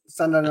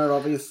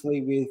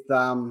 obviously with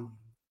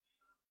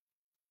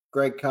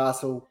Greg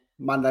Castle.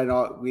 Monday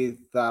night with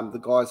the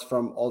guys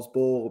from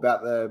Osball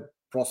about the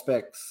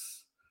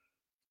Prospects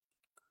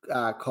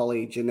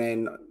College, and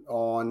then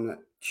on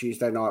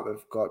Tuesday night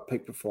we've got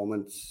Peak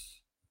Performance.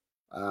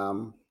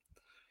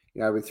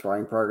 With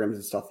throwing programs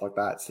and stuff like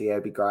that. So yeah,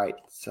 it'd be great.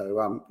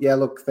 So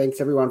look, thanks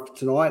everyone for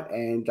tonight,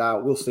 and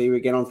we'll see you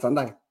again on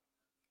Sunday.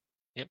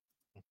 Yep,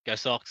 go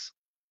Sox.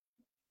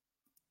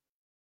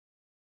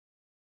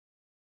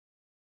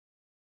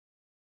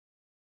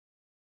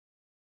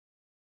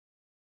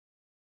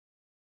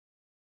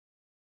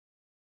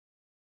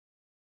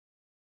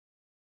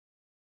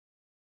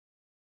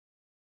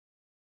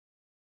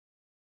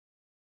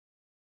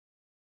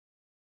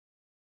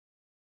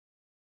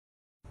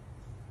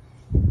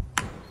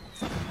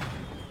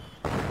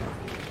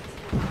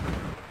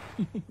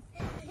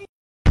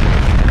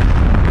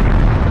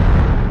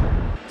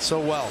 So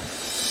well.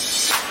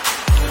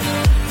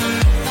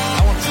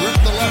 That one's ripped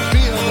to left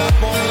field. That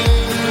ball is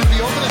going to be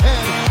over the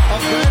head of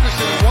Grant.